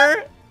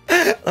remember.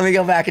 Let me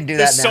go back and do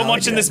There's that so now.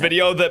 much in this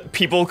video that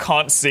people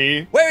can't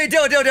see. Wait,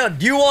 Dylan.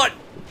 Do you want...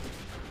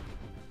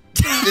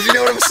 Did you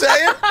know what I'm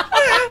saying?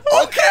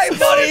 Okay,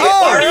 buddy.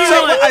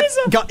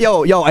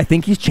 Yo, I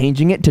think he's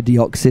changing it to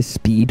Deoxys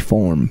speed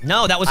form.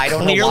 No, that was I don't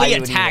know why clearly you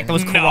would attack. That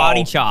even- was No.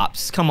 karate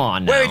chops. Come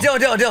on now. Wait,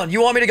 Dylan.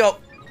 You want me to go...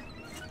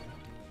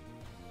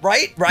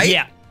 Right?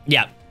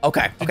 Yeah.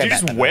 Okay. Did Okay. you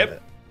just bet.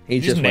 whip? He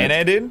You just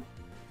nana, dude?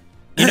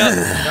 You know,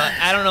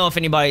 I don't know if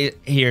anybody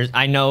here,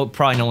 I know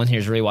probably no one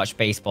here's really watched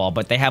baseball,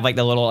 but they have like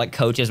the little like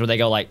coaches where they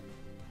go like,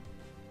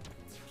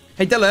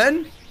 Hey,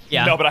 Dylan,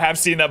 yeah. No, but I have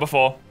seen that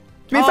before.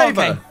 do me a Oh,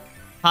 favor. okay.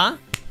 Huh?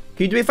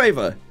 Can you do me a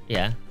favor?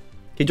 Yeah. Can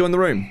you join the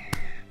room?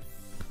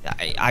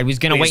 I was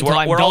gonna Please, wait until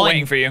I'm we're done. all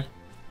waiting for you.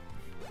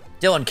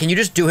 Dylan, can you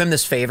just do him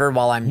this favor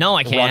while I'm No,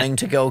 I can't. running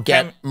to go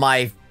get Can-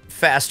 my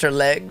faster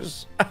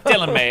legs?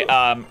 Dylan, mate,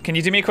 can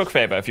you do me a quick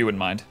favor, if you wouldn't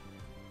mind?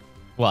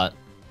 What?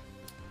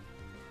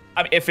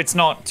 I mean, if it's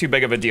not too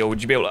big of a deal,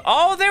 would you be able to...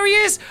 Oh, there he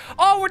is!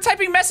 Oh, we're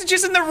typing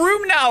messages in the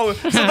room now!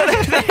 So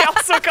that they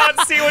also can't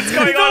see what's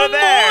going on in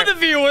there! the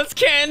viewers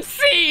can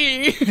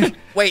see.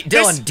 Wait,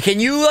 Dylan,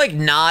 can you like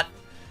not...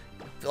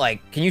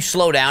 Like, can you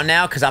slow down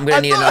now? Because I'm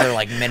gonna need another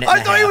like minute and I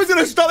a thought he half. was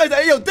gonna stop it.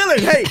 Hey, yo, Dylan,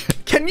 hey,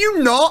 can you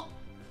not?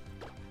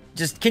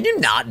 Just, can you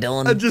not,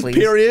 Dylan, Just please?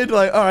 period.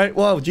 Like, all right,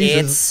 wow,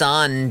 Jesus. It's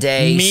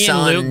Sunday, Me and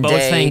Sunday. Luke both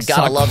think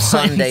Gotta suck love one,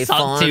 Sunday suck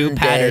fun two,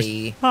 patters.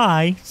 day.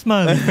 Hi,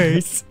 smiley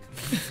face.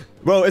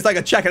 Bro, it's like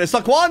a check and it's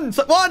suck one.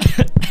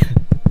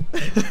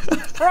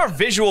 For our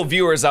visual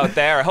viewers out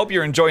there, I hope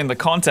you're enjoying the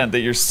content that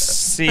you're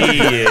seeing.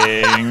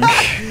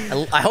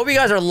 I hope you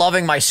guys are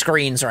loving my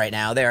screens right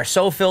now. They are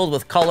so filled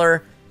with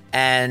color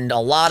and a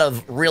lot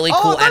of really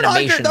cool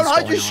animations Don't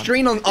hide your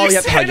screen on. Oh, you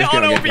have to hide your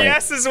screen on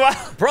OBS as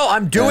well. Bro,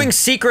 I'm doing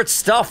secret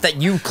stuff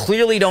that you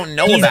clearly don't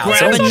know about.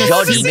 So Grabbing don't the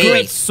judge me.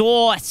 secret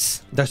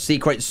sauce. The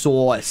secret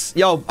sauce.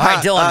 Yo, All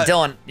right,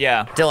 Dylan.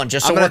 Yeah. Dylan,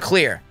 just so we're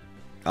clear.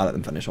 I'll let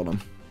them finish. Hold on.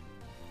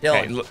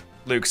 Dylan. Okay,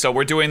 Luke, so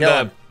we're doing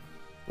Dylan.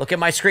 Look at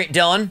my screen.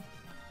 Dylan.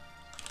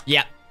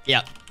 Yep.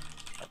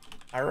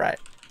 All right.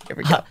 Here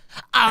we go.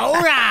 All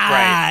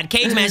right.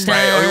 CageMatch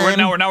time. Right,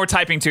 now we're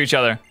typing to each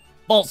other.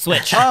 Bolt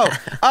switch.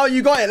 Oh,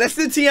 you got it. Let's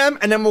do TM,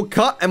 and then we'll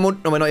cut, and we'll.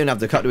 No, we're not even have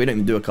to cut. We don't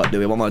even do a cut, do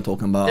we? What am I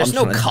talking about? There's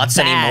no cuts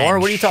anymore.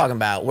 What are you talking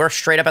about? We're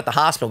straight up at the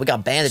hospital. We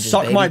got bandages,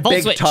 Suck baby. my Bolt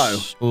big switch. toe.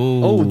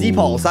 Ooh. Oh, deep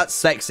holes. That's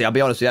sexy. I'll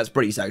be honest with you. That's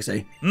pretty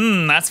sexy.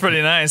 That's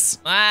pretty nice.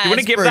 Ah, you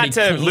want to that's give that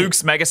to pretty cool.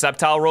 Luke's Mega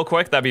Septile real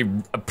quick? That'd be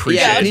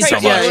appreciated Yeah, so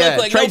much. yeah. Real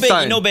quick. Trade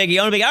stone. No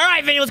biggie. All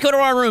right, Vinny, let's go to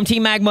our room.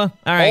 Team Magma.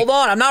 All right. Hold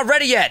on. I'm not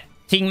ready yet.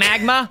 Team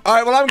Magma. All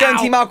right, well, I'm going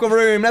Ow. Team Aqua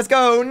Room. Let's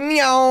go.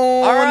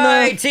 All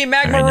right, Team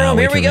Magma All right, now Room,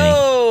 wait here we for me.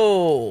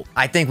 go.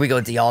 I think we go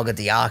Dialga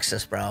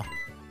Deoxys, bro.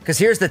 Because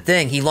here's the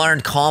thing. He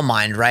learned Calm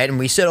Mind, right? And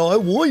we said, oh, I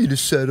want you to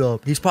set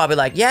up. He's probably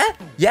like, yeah,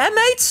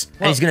 mates.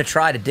 And he's going to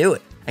try to do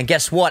it. And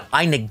guess what?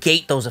 I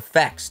negate those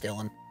effects,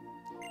 Dylan.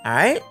 All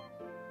right?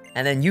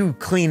 And then you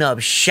clean up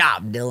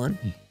shop, Dylan.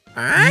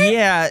 All right?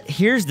 Yeah,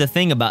 here's the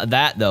thing about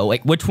that, though.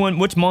 Like, which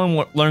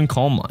mon learned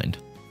Calm Mind?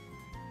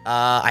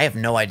 I have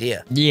no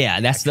idea. Yeah,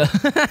 that's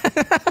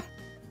the...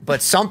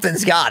 But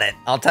something's got it.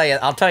 I'll tell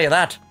you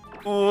that.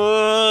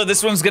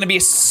 This one's gonna be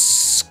a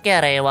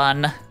scary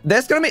one.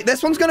 This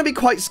one's gonna be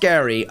quite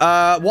scary.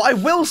 What I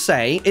will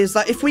say is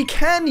that if we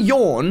can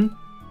yawn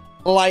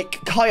like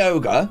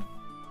Kyogre,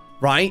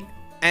 right,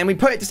 and we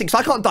put it to 6, so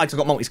I can't die because I've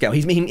got multi-scale.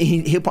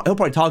 He'll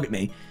probably target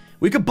me.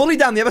 We could bully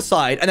down the other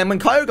side, and then when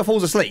Kyogre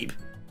falls asleep,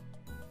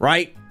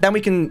 right, then we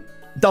can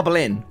double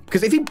in.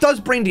 Because if he does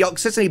bring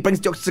Deoxys and he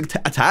brings Deoxys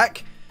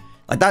attack,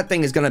 like that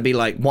thing is gonna be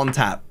like one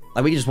tap.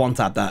 Like we just one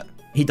tap that.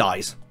 He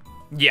dies.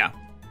 Yeah,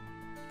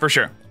 for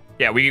sure.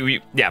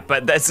 Yeah,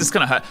 but that's just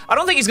gonna hurt. I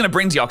don't think he's gonna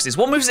bring Deoxys.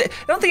 What moves? I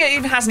don't think it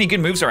even has any good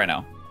moves right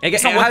now.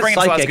 It's not worth bringing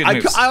until it has good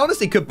moves. I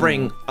honestly could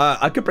bring.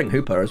 I could bring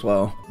Hooper as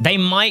well. They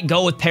might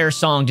go with Pear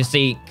Song to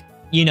see,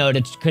 you know,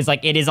 because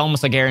like it is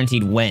almost a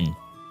guaranteed win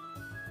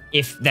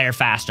if they're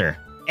faster.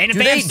 And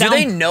if Do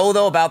they know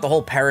though about the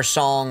whole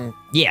Parasong?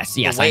 Yes.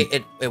 The way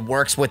it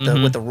works with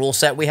the rule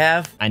set we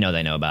have. I know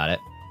they know about it.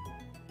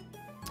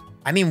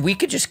 I mean, we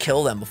could just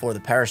kill them before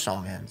the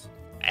Parasong ends.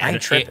 I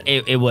ain't tripping.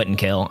 It wouldn't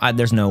kill.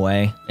 There's no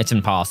way. It's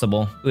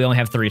impossible. We only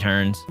have 3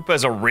 turns.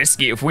 Hoopa's a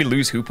risky if we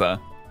lose Hoopa.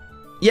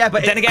 Yeah,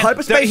 but then again,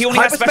 hyperspace, he only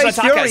has special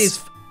hyperspace Fury attackers.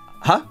 is,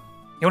 huh?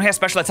 He only has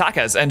special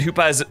attackers, and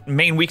Hoopa's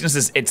main weakness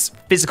is its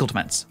physical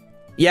defense.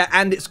 Yeah,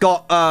 and it's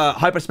got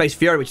hyperspace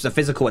Fury, which is a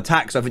physical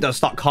attack. So if it does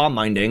start calm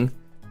minding,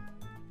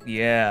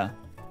 Yeah.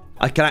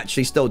 I can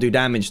actually still do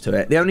damage to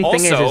it. The only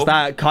thing is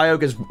that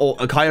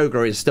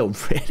Kyogre is still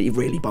really,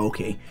 really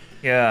bulky.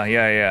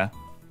 Yeah.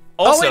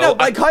 Also, oh wait, no,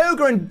 like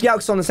Kyogre and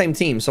Deoxys on the same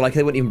team, so like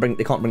they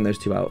can't bring those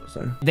two out.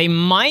 So they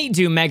might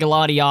do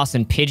Megalodios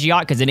and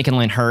Pidgeot because then it can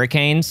land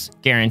Hurricanes,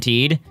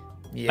 guaranteed.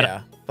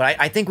 Yeah, but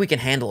I think we can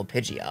handle a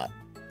Pidgeot.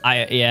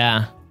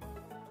 Yeah.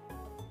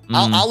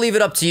 I'll leave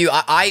it up to you.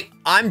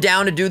 I'm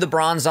down to do the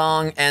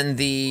Bronzong and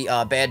the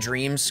Bad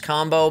Dreams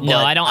combo. But No,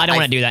 I don't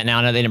want to do that now.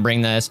 No, they didn't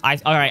bring this. All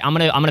right, I'm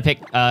gonna pick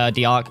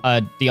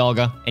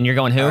Dialga, and you're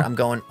going who? Right, I'm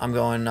going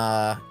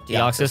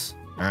Deoxys.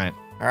 All right.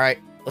 All right,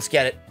 let's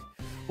get it.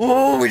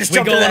 Ooh, we just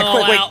jumped into that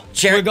quick. Wait,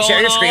 share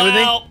your screen with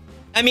me.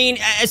 I mean,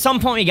 at some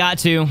point we got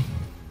to.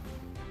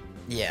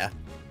 Yeah.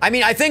 I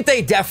mean, I think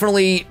they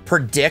definitely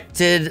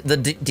predicted the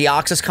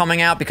Deoxys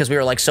coming out because we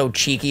were like so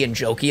cheeky and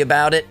jokey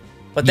about it.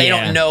 But they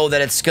don't know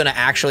that it's gonna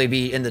actually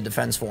be in the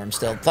defense form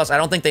still. Plus, I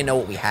don't think they know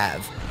what we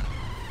have.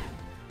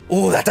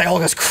 Ooh, that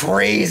Dialga's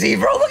crazy,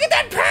 bro. Look at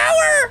that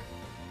power!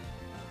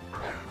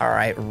 All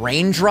right,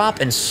 Raindrop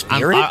and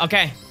Spirit?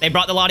 Okay, they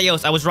brought the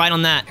Latios. I was right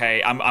on that.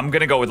 Okay, I'm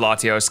gonna go with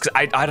Latios, because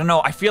I don't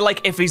know, I feel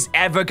like if he's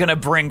ever gonna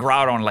bring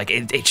Groudon, like,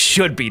 it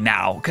should be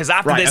now. Because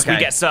after this, we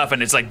get Surf,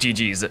 and it's like,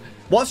 GG's.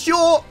 What's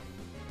your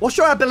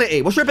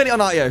ability? What's your ability on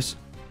Latios?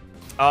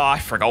 Oh, I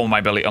forgot what my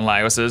ability on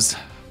Latios is.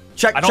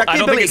 Check I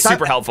don't think it's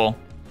super helpful.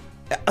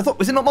 I thought,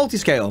 was it not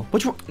multi-scale?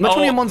 Which one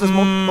of your mons is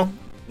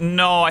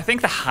No, I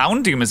think the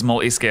Houndoom is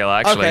multi-scale,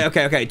 actually.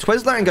 Okay.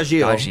 Twizzler and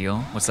Gagiel.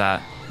 Gagiel? What's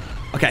that?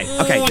 Okay.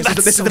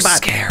 This is bad.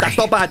 Scary. That's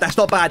not bad. That's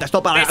not bad.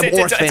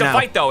 It's a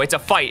fight, though. It's a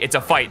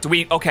fight. Do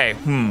we... Okay,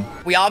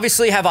 We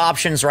obviously have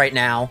options right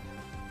now.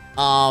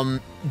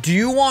 Do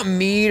you want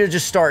me to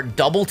just start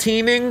double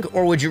teaming,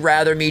 or would you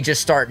rather me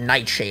just start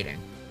nightshading?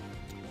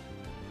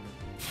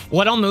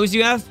 What all moves do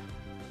you have?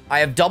 I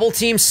have double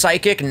team,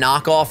 psychic,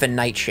 knockoff, and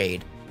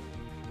nightshade.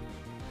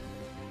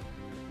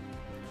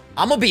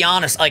 I'm gonna be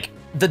honest, like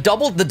the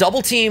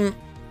double team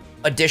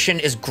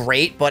addition is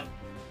great, but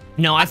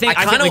no, I think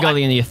we go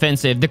in the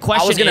offensive. The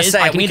question is,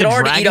 I can either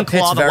Dragon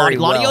Claw the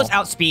Latios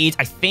outspeeds.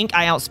 I think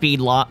I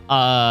outspeed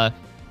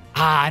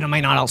I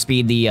might not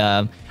outspeed the.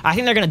 I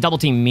think they're gonna double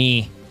team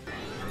me.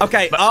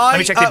 Okay, let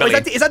me check the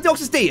ability. is that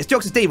Deoxys D? It's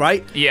Deoxys D,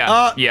 right?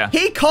 Yeah, yeah.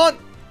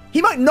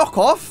 He might knock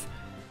off.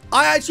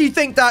 I actually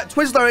think that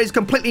Twizzler is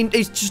completely,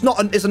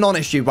 is a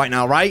non-issue right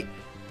now, right?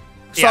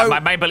 Yeah, So,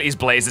 my ability is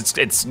Blaze.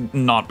 It's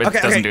not, it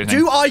doesn't do anything.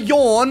 Do I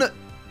Yawn,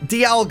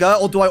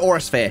 Dialga, or do I Aura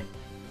Sphere?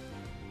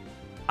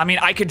 I mean,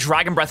 I could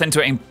Dragon Breath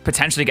into it and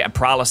potentially get a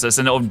paralysis,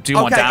 and it'll do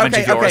more damage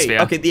if you Aura Sphere.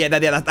 Okay, yeah,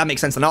 that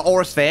makes sense. So now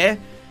Aura Sphere,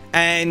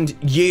 and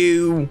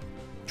you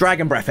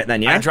Dragon Breath it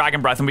then, yeah? I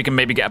Dragon Breath, and we can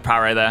maybe get a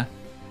para there.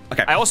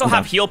 Okay. I also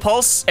have Heal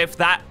Pulse, if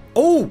that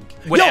would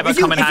ever if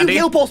come in handy. If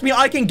you Heal Pulse me,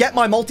 I can get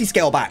my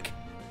multi-scale back.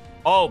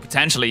 Oh,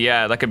 potentially,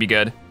 yeah, that could be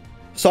good.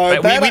 So we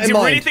bear that in do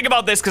mind. really think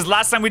about this, because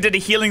last time we did a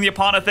healing the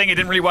opponent thing, it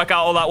didn't really work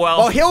out all that well.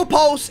 Well, Heal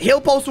Pulse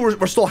will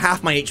restore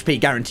half my HP,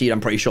 guaranteed,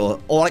 I'm pretty sure.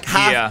 Or like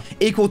half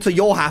equal to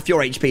your half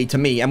your HP to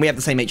me, and we have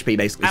the same HP,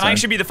 basically. And I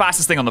should be the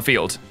fastest thing on the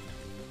field.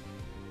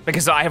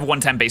 Because I have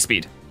 110 base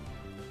speed.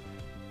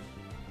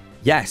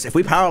 Yes, if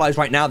we paralyze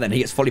right now, then he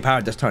gets fully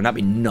powered this turn. That'd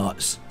be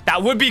nuts.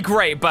 That would be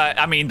great, but,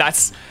 I mean,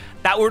 that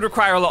would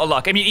require a lot of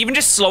luck. I mean, even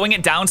just slowing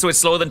it down so it's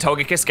slower than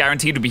Togekiss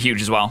guaranteed would be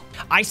huge as well.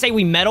 I say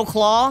we Metal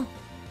Claw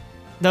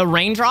the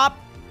Raindrop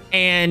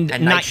and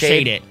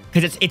Nightshade it.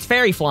 Because it's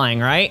Fairy Flying,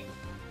 right?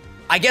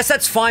 I guess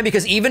that's fine,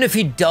 because even if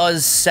he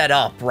does set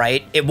up,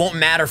 right, it won't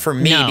matter for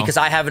me because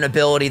I have an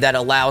ability that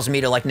allows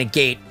me to, like,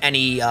 negate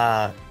any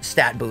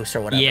stat boost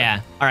or whatever.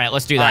 Yeah. All right,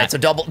 let's do that. All right, so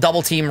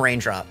double team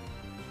Raindrop.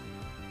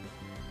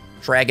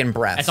 Dragon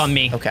Breath. That's on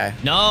me. Okay.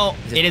 No,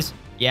 it is.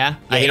 Yeah.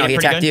 Yeah, you know, he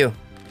attacked you.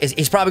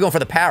 He's probably going for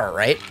the power,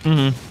 right?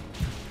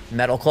 Mm-hmm.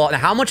 Metal Claw. Now,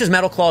 how much is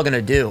Metal Claw going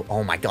to do?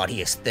 Oh, my God,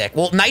 he is thick.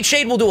 Well,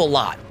 Nightshade will do a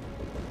lot.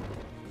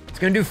 It's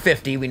going to do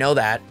 50. We know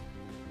that.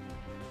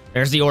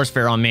 There's the Aura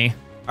Sphere on me.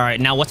 All right,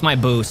 now what's my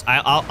boost?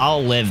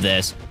 I'll live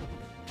this.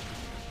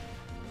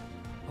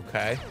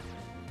 Okay.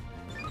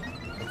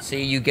 Let's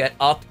see. You get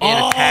up in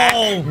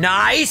attack.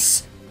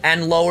 Nice.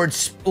 And lowered.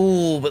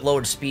 Ooh, but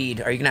lowered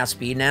speed. Are you going to have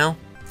speed now?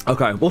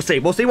 Okay, we'll see.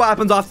 We'll see what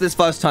happens after this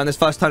first turn. This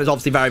first turn is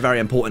obviously very, very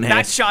important here.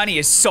 That shiny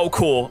is so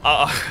cool.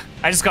 I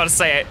just gotta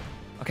say it.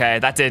 Okay,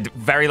 that did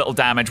very little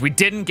damage. We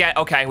didn't get it.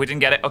 Okay,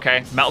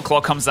 Metal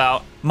Claw comes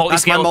out.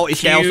 Multi-scale. That's my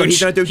multi-scale, so he's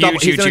gonna do double.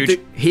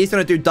 He's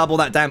gonna do double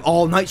that damage.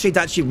 Oh, Nightshade's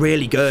actually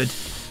really good.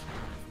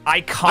 I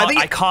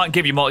can't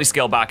give you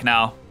multi-scale back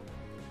now.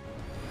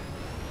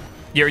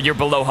 You're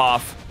below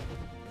half.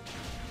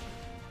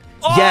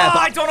 Oh, yeah, but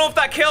I don't know if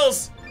that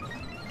kills.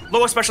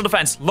 Lower special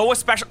defense. Lower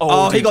special.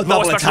 Oh, he got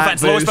double attack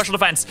boost. Lower special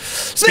defense.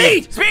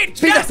 Speed. Yes!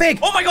 That's big.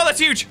 Oh my God, that's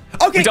huge.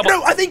 Okay,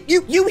 no, I think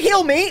you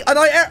heal me, and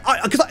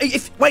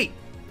wait.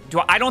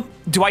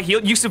 Do I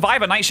heal? You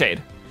survive a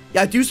Nightshade.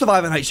 Yeah, I do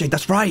survive a Nightshade.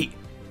 That's right.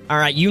 All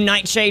right, you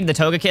Nightshade the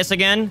Togekiss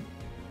again.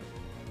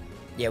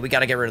 Yeah, we got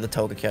to get rid of the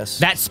Togekiss.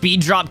 That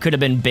speed drop could have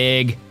been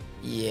big.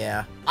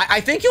 Yeah, I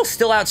think you'll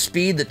still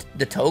outspeed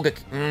the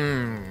Togekiss.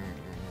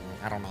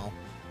 I don't know.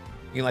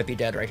 You might be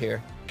dead right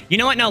here. You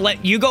know what? No,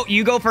 you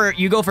go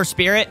for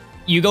Spirit.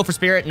 You go for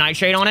Spirit,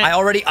 Nightshade on it. I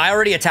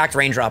already attacked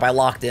Raindrop. I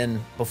locked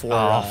in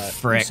before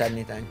you said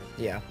anything.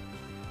 Yeah.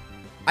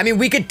 I mean,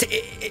 we could,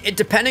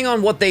 depending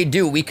on what they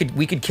do, we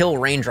could kill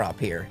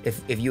Raindrop here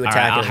if you attack.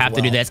 All right, I'll have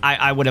to do this.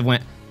 I would have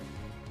went.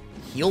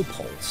 Heal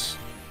Pulse.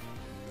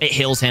 It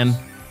heals him.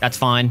 That's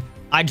fine.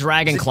 I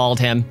Dragon Clawed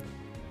him.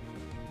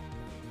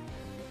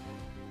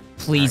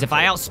 Please, if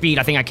I outspeed,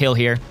 I think I kill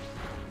here.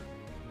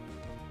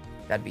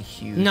 That'd be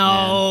huge.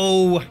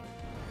 No. Man.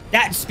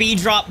 That speed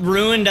drop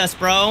ruined us,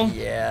 bro.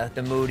 Yeah,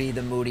 the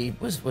Moody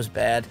was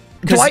bad.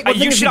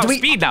 You should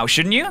outspeed now,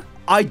 shouldn't you?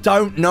 I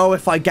don't know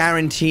if I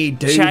guaranteed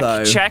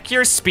though. Check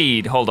your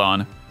speed. Hold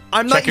on.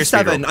 I'm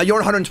 97. You're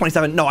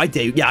 127. No, I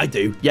do. Yeah, I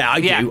do. Yeah, I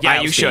do.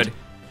 Yeah, you should.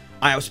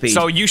 I outspeed.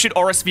 So you should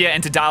Aura Sphere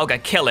into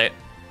Dialga, kill it,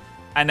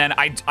 and then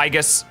I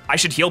guess I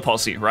should heal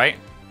Pulse you, right?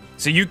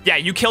 So you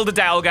kill the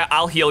Dialga,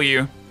 I'll heal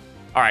you.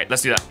 All right,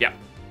 let's do that. Yeah.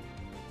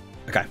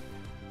 Okay.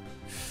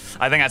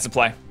 I think that's the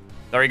play.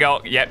 There we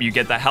go. Yep, you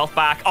get the health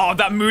back. Oh,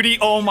 that Moody.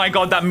 Oh my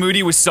God, that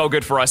Moody was so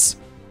good for us.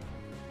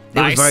 It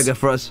was very good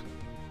for us.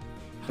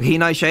 He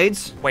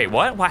Nightshades? Wait,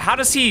 what? How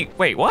does he?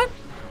 Wait, what?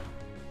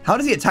 How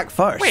does he attack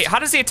first? Wait, how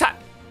does he attack?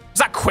 Is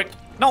that quick?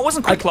 No, it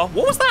wasn't Quick Claw.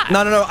 What was that?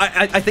 No.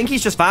 I think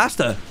he's just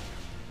faster.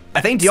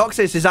 I think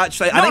Deoxys is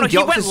actually. No, he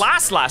went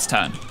last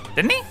turn,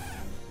 didn't he?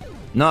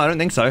 No, I don't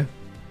think so.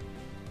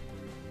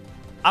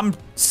 I'm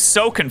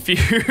so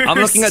confused. I'm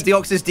looking at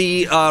Deoxys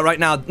D right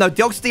now. No,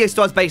 Deoxys D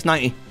still has base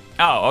 90.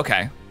 Oh,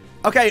 okay.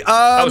 Okay,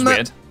 that was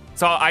weird.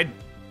 So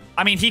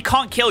I mean, he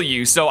can't kill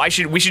you, so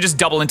we should just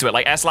double into it,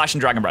 like S-Slash and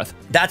Dragon Breath.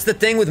 That's the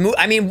thing with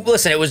I mean,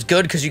 listen, it was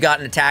good because you got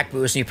an attack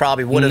boost and you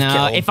probably would have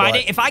killed.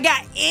 If I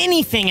got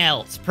anything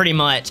else, pretty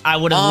much, I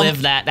would have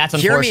lived that. That's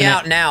unfortunate. Hear me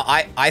out now.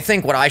 I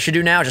think what I should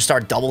do now is just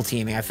start double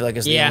teaming. I feel like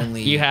is the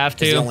only you have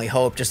to. Is the only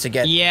hope just to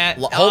get. Yeah.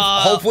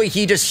 Hopefully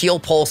he just heal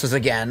pulses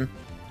again.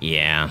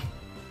 Yeah.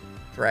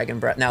 Dragon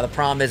Breath. Now the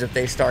problem is if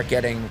they start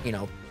getting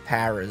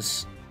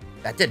paras.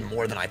 That did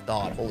more than I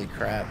thought. Holy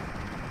crap.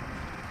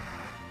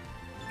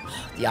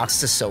 The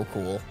Ox is so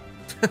cool.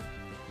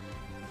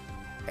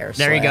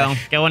 There you go.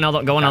 Go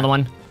another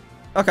one.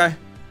 Okay.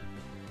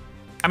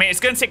 I mean, it's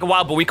going to take a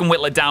while, but we can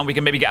whittle it down. We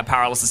can maybe get a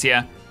paralysis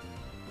here.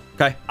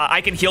 Okay.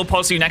 I can heal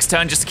pulse you next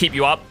turn just to keep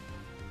you up.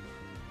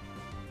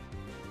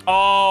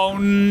 Oh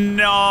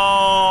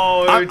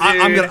no!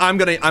 I'm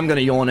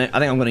gonna yawn it. I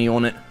think I'm gonna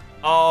yawn it.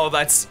 Oh,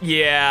 that's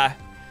yeah.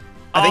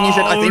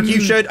 I think you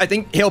should. I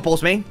think heal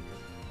pulse me.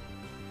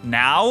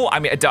 Now? I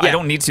mean, I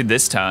don't need to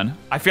this turn.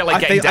 I feel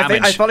like getting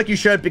damage. I feel like you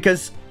should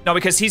because. No,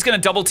 because he's gonna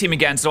double team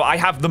again, so I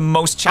have the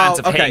most chance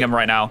of hitting him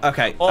right now.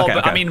 Okay. Oh, okay,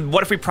 but I mean,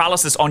 what if we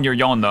paralysis on your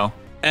yawn though?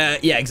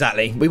 Yeah,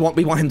 exactly. We want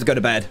him to go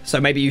to bed. So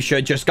maybe you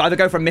should just either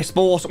go for a mist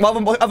ball.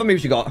 What other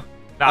moves you got?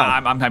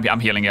 Nah, I'm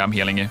healing you. I'm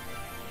healing you.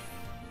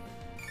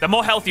 The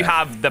more health you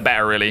have, the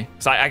better, really.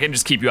 So I can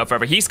just keep you up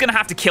forever. He's gonna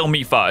have to kill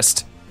me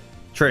first.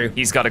 True.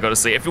 He's got to go to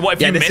sleep. If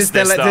you miss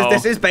this, though...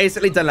 This is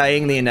basically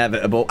delaying the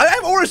inevitable. I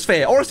have Aura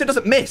Sphere. Aura Sphere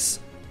doesn't miss.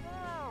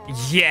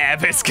 Yeah,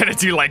 but it's gonna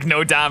do, like,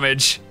 no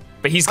damage.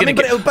 But he's gonna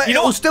but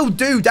it'll still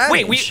do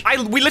damage. Wait,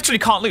 we literally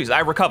can't lose.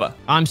 I recover.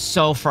 I'm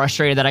so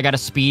frustrated that I got a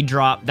speed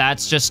drop.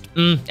 That's just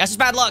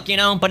bad luck, you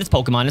know? But it's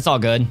Pokemon. It's all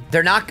good.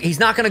 He's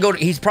not gonna go.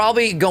 He's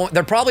probably going.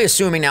 They're probably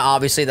assuming now,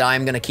 obviously, that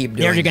I'm gonna keep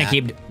doing. They're gonna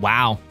keep.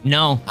 Wow.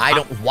 No. I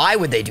don't. Why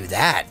would they do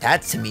that?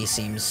 That to me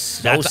seems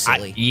so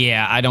silly.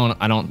 I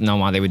don't know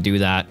why they would do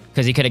that.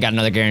 Because he could have got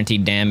another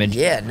guaranteed damage.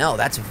 Yeah. No,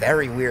 that's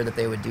very weird that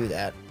they would do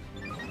that.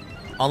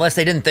 Unless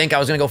they didn't think I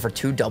was gonna go for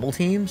 2 double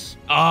teams.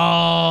 Oh.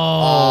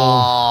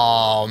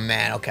 Oh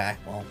man. Okay.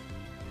 Well.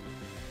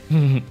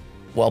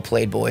 Well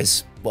played,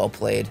 boys. Well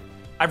played.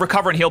 I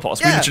recover and heal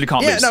pulse. We literally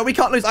can't lose. Yeah, no, we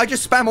can't lose. I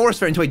just spam Aura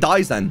Sphere until he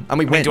dies then, and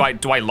we win. Do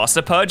I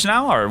Luster Purge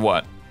now, or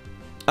what?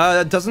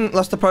 Doesn't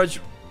Luster Purge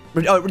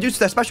reduce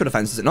their special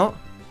defense, is it not?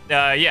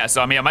 Yeah,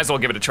 so I mean, I might as well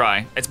give it a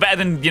try. It's better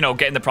than,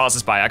 getting the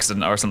paralysis by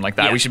accident or something like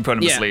that. Yeah. We should put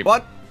him to sleep.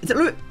 What? Is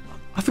it,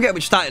 I forget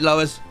which stat it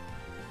lowers.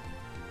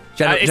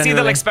 It's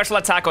either like special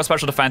attack or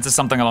special defense, or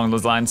something along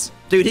those lines.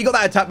 Dude, he got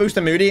that attack boost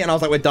to Moody, and I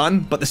was like, we're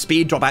done. But the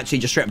speed drop actually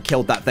just straight up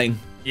killed that thing.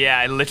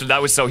 Yeah, literally,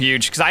 that was so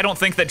huge. Because I don't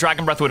think that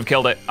Dragon Breath would have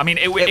killed it. I mean,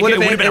 it would have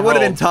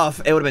been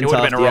tough. It would have been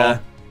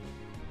tough.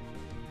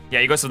 Yeah,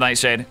 he goes for the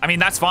Nightshade. I mean,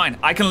 that's fine.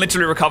 I can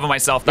literally recover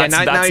myself. That's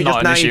not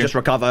an issue. You just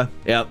recover.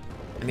 Yep.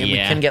 I mean, we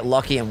can get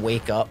lucky and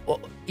wake up.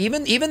 Well,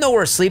 even though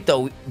we're asleep,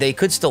 though, they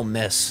could still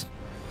miss.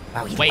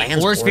 Wow,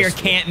 Aura Sphere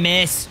can't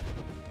miss.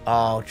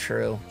 Oh,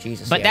 true.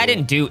 Jesus. But that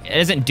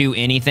doesn't do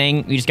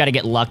anything. You just got to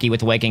get lucky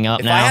with waking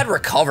up now. If I had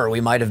recover, we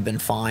might have been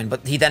fine.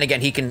 But then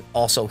again, he can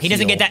also heal.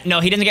 Doesn't get that.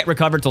 No, he doesn't get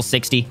recovered till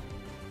 60.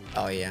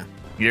 Oh, yeah.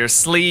 You're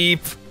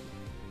asleep.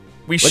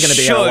 We're going to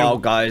be here a while,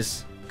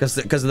 guys. Because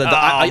of the...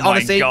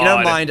 honestly, you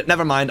don't mind.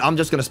 Never mind. I'm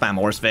just going to spam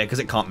Aura Sphere because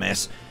it can't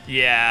miss.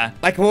 Yeah.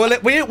 Like,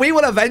 we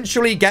will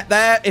eventually get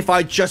there if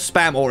I just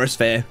spam Aura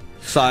Sphere.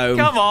 So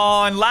come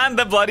on, land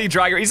the bloody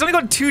Dragon. He's only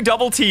got 2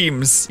 double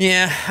teams.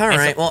 Yeah, all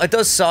right. Well, it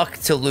does suck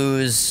to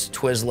lose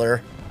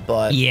Twizzler,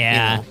 but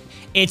yeah,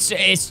 it's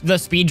the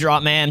speed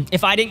drop, man.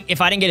 If I didn't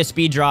get a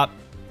speed drop,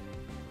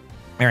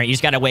 all right, you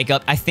just gotta wake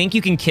up. I think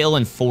you can kill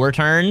in 4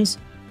 turns.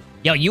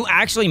 Yo, you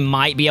actually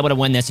might be able to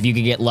win this if you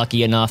could get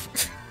lucky enough.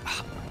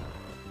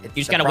 You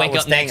just gotta wake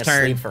up next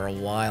turn for a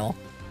while.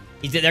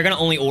 They're gonna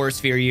only Aura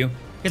Sphere you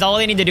because all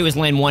they need to do is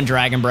land 1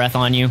 Dragon Breath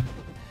on you.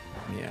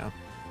 Yeah.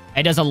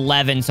 It does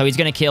 11, so he's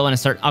gonna kill in a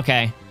certain...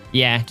 Okay.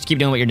 Yeah, just keep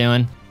doing what you're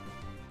doing.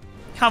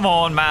 Come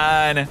on,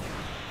 man.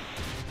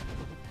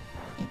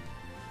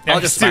 I'll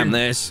just spam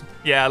this.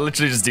 Yeah,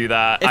 literally just do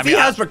that. If he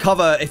has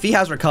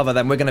recover,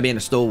 then we're gonna be in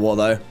a stall war,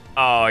 though.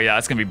 Oh, yeah,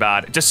 it's gonna be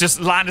bad.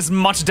 Just land as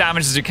much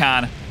damage as you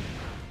can.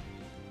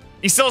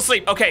 He's still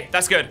asleep. Okay,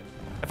 that's good.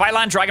 If I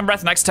land Dragon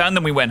Breath next turn,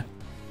 then we win.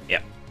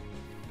 Yep.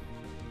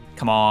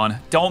 Come on.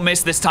 Don't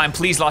miss this time,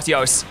 please,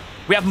 Latios.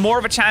 We have more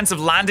of a chance of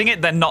landing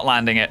it than not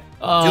landing it.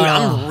 Dude,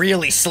 I'm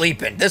really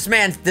sleeping. This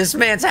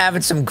man's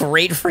having some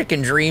great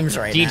freaking dreams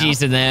right now. GG's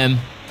to them.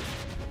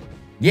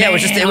 Yeah, man,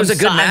 it was a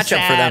good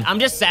matchup for them. I'm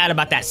just sad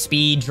about that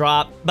speed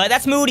drop, but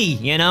that's Moody,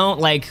 you know?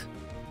 Like,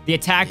 the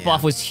attack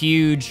buff was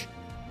huge.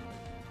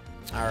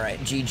 All right,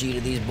 GG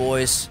to these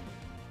boys.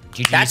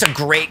 GG. That's a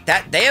great...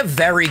 They have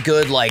very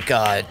good, like,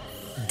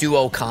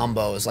 duo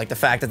combos. Like, the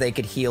fact that they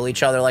could heal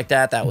each other like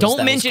that,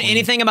 Don't mention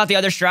anything about the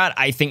other strat.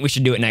 I think we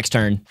should do it next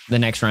turn, the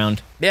next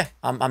round. Yeah,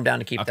 I'm down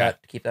to keep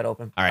that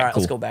open. All right,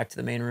 cool. Let's go back to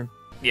the main room.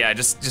 Yeah,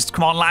 just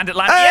come on, land it,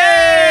 land it.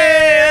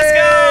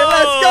 Hey,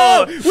 let's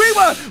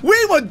go!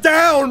 We were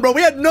down, bro.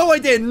 We had no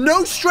idea,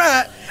 no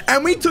strat,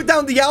 and we took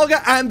down the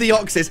Dialga and the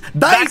Oxys.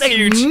 That's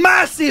huge.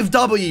 Massive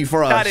W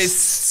for us. That is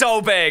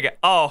so big.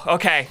 Oh,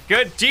 okay,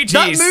 good.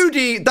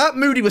 GG's. That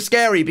Moody was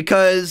scary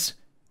because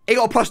it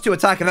got a +2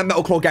 attack, and that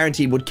Metal Claw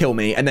guarantee would kill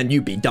me, and then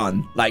you'd be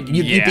done. Like,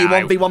 you'd be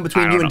 1v1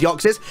 between you and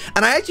Deoxys.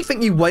 And I actually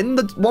think you win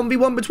the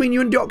 1v1 between you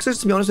and Deoxys,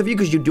 to be honest with you,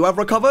 because you do have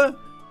recover.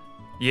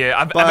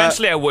 Yeah,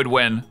 eventually I would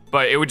win,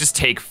 but it would just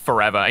take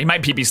forever. He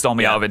might PP stall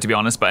me out of it, to be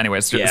honest, but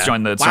anyways, let's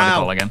join the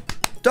call again.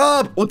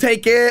 Dub, we'll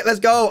take it. Let's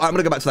go. I'm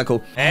gonna go back to that call.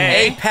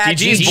 Hey, Pat,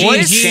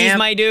 GG's,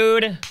 my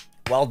dude.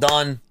 Well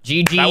done.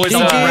 GG.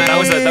 That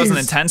was an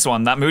intense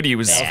one. That Moody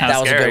was kind That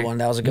of was scary. a good one.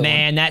 That was a good one.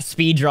 Man, that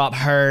speed drop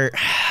hurt.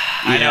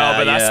 I know,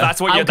 but that's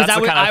what you're, that's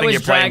the kind of thing you're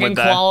playing with. I was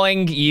dragon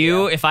clawing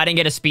you. If I didn't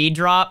get a speed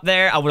drop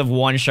there, I would have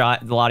one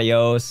shot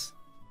Latios.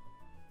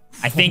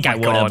 I think I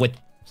would have with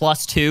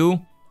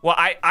 +2. Well,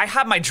 I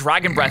had my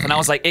dragon breath and I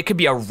was like, it could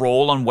be a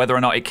roll on whether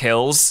or not it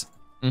kills.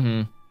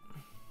 Mm-hmm.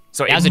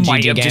 So it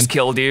might have just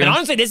killed you. And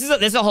honestly, this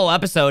is a whole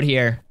episode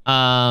here.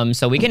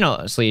 So we can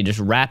honestly just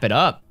wrap it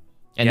up.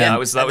 And yeah,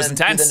 then, that was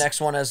intense. Do the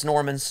next one as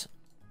Norman's.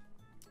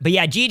 But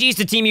yeah, GG's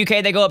to Team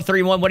UK. They go up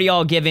 3-1. What are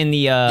y'all giving the?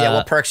 Yeah,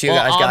 what perks you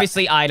guys got?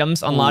 Obviously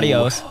items on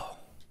Latios.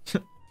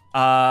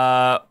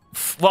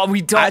 Well,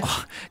 we don't.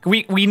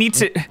 We need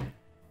to.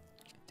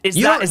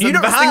 You don't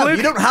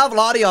have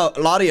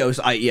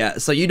Latios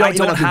yet, so you don't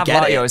even have to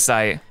get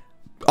Latios.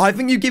 I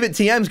think you give it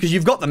TMs because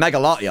you've got the Mega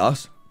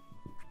Latios.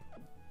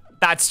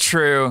 That's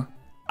true.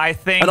 I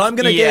think. And I'm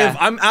gonna give.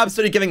 I'm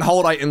absolutely giving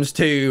hold items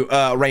to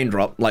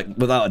Raindrop, like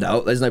without a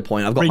doubt. There's no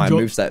point. I've got my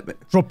moveset.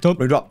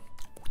 Raindrop.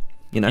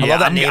 You know. Yeah,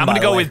 I'm gonna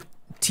go with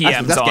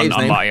TMs that's on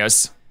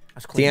Latios.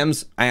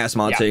 TMs,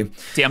 ASMR too.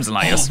 TMs and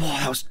Latios. Oh,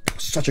 that was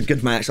such a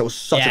good match. That was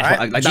such a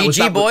like,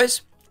 GG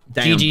boys.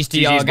 Damn. GG's to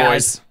y'all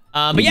guys.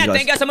 But yeah,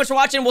 thank you guys so much for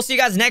watching. We'll see you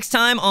guys next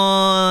time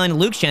on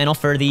Luke's channel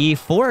for the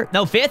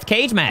 5th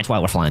cage match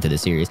while we're flying through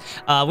this series.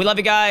 We love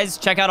you guys.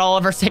 Check out all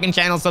of our second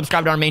channels,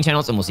 subscribe to our main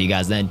channels, and we'll see you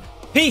guys then.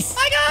 Peace.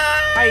 Bye,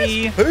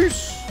 guys. Bye.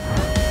 Peace.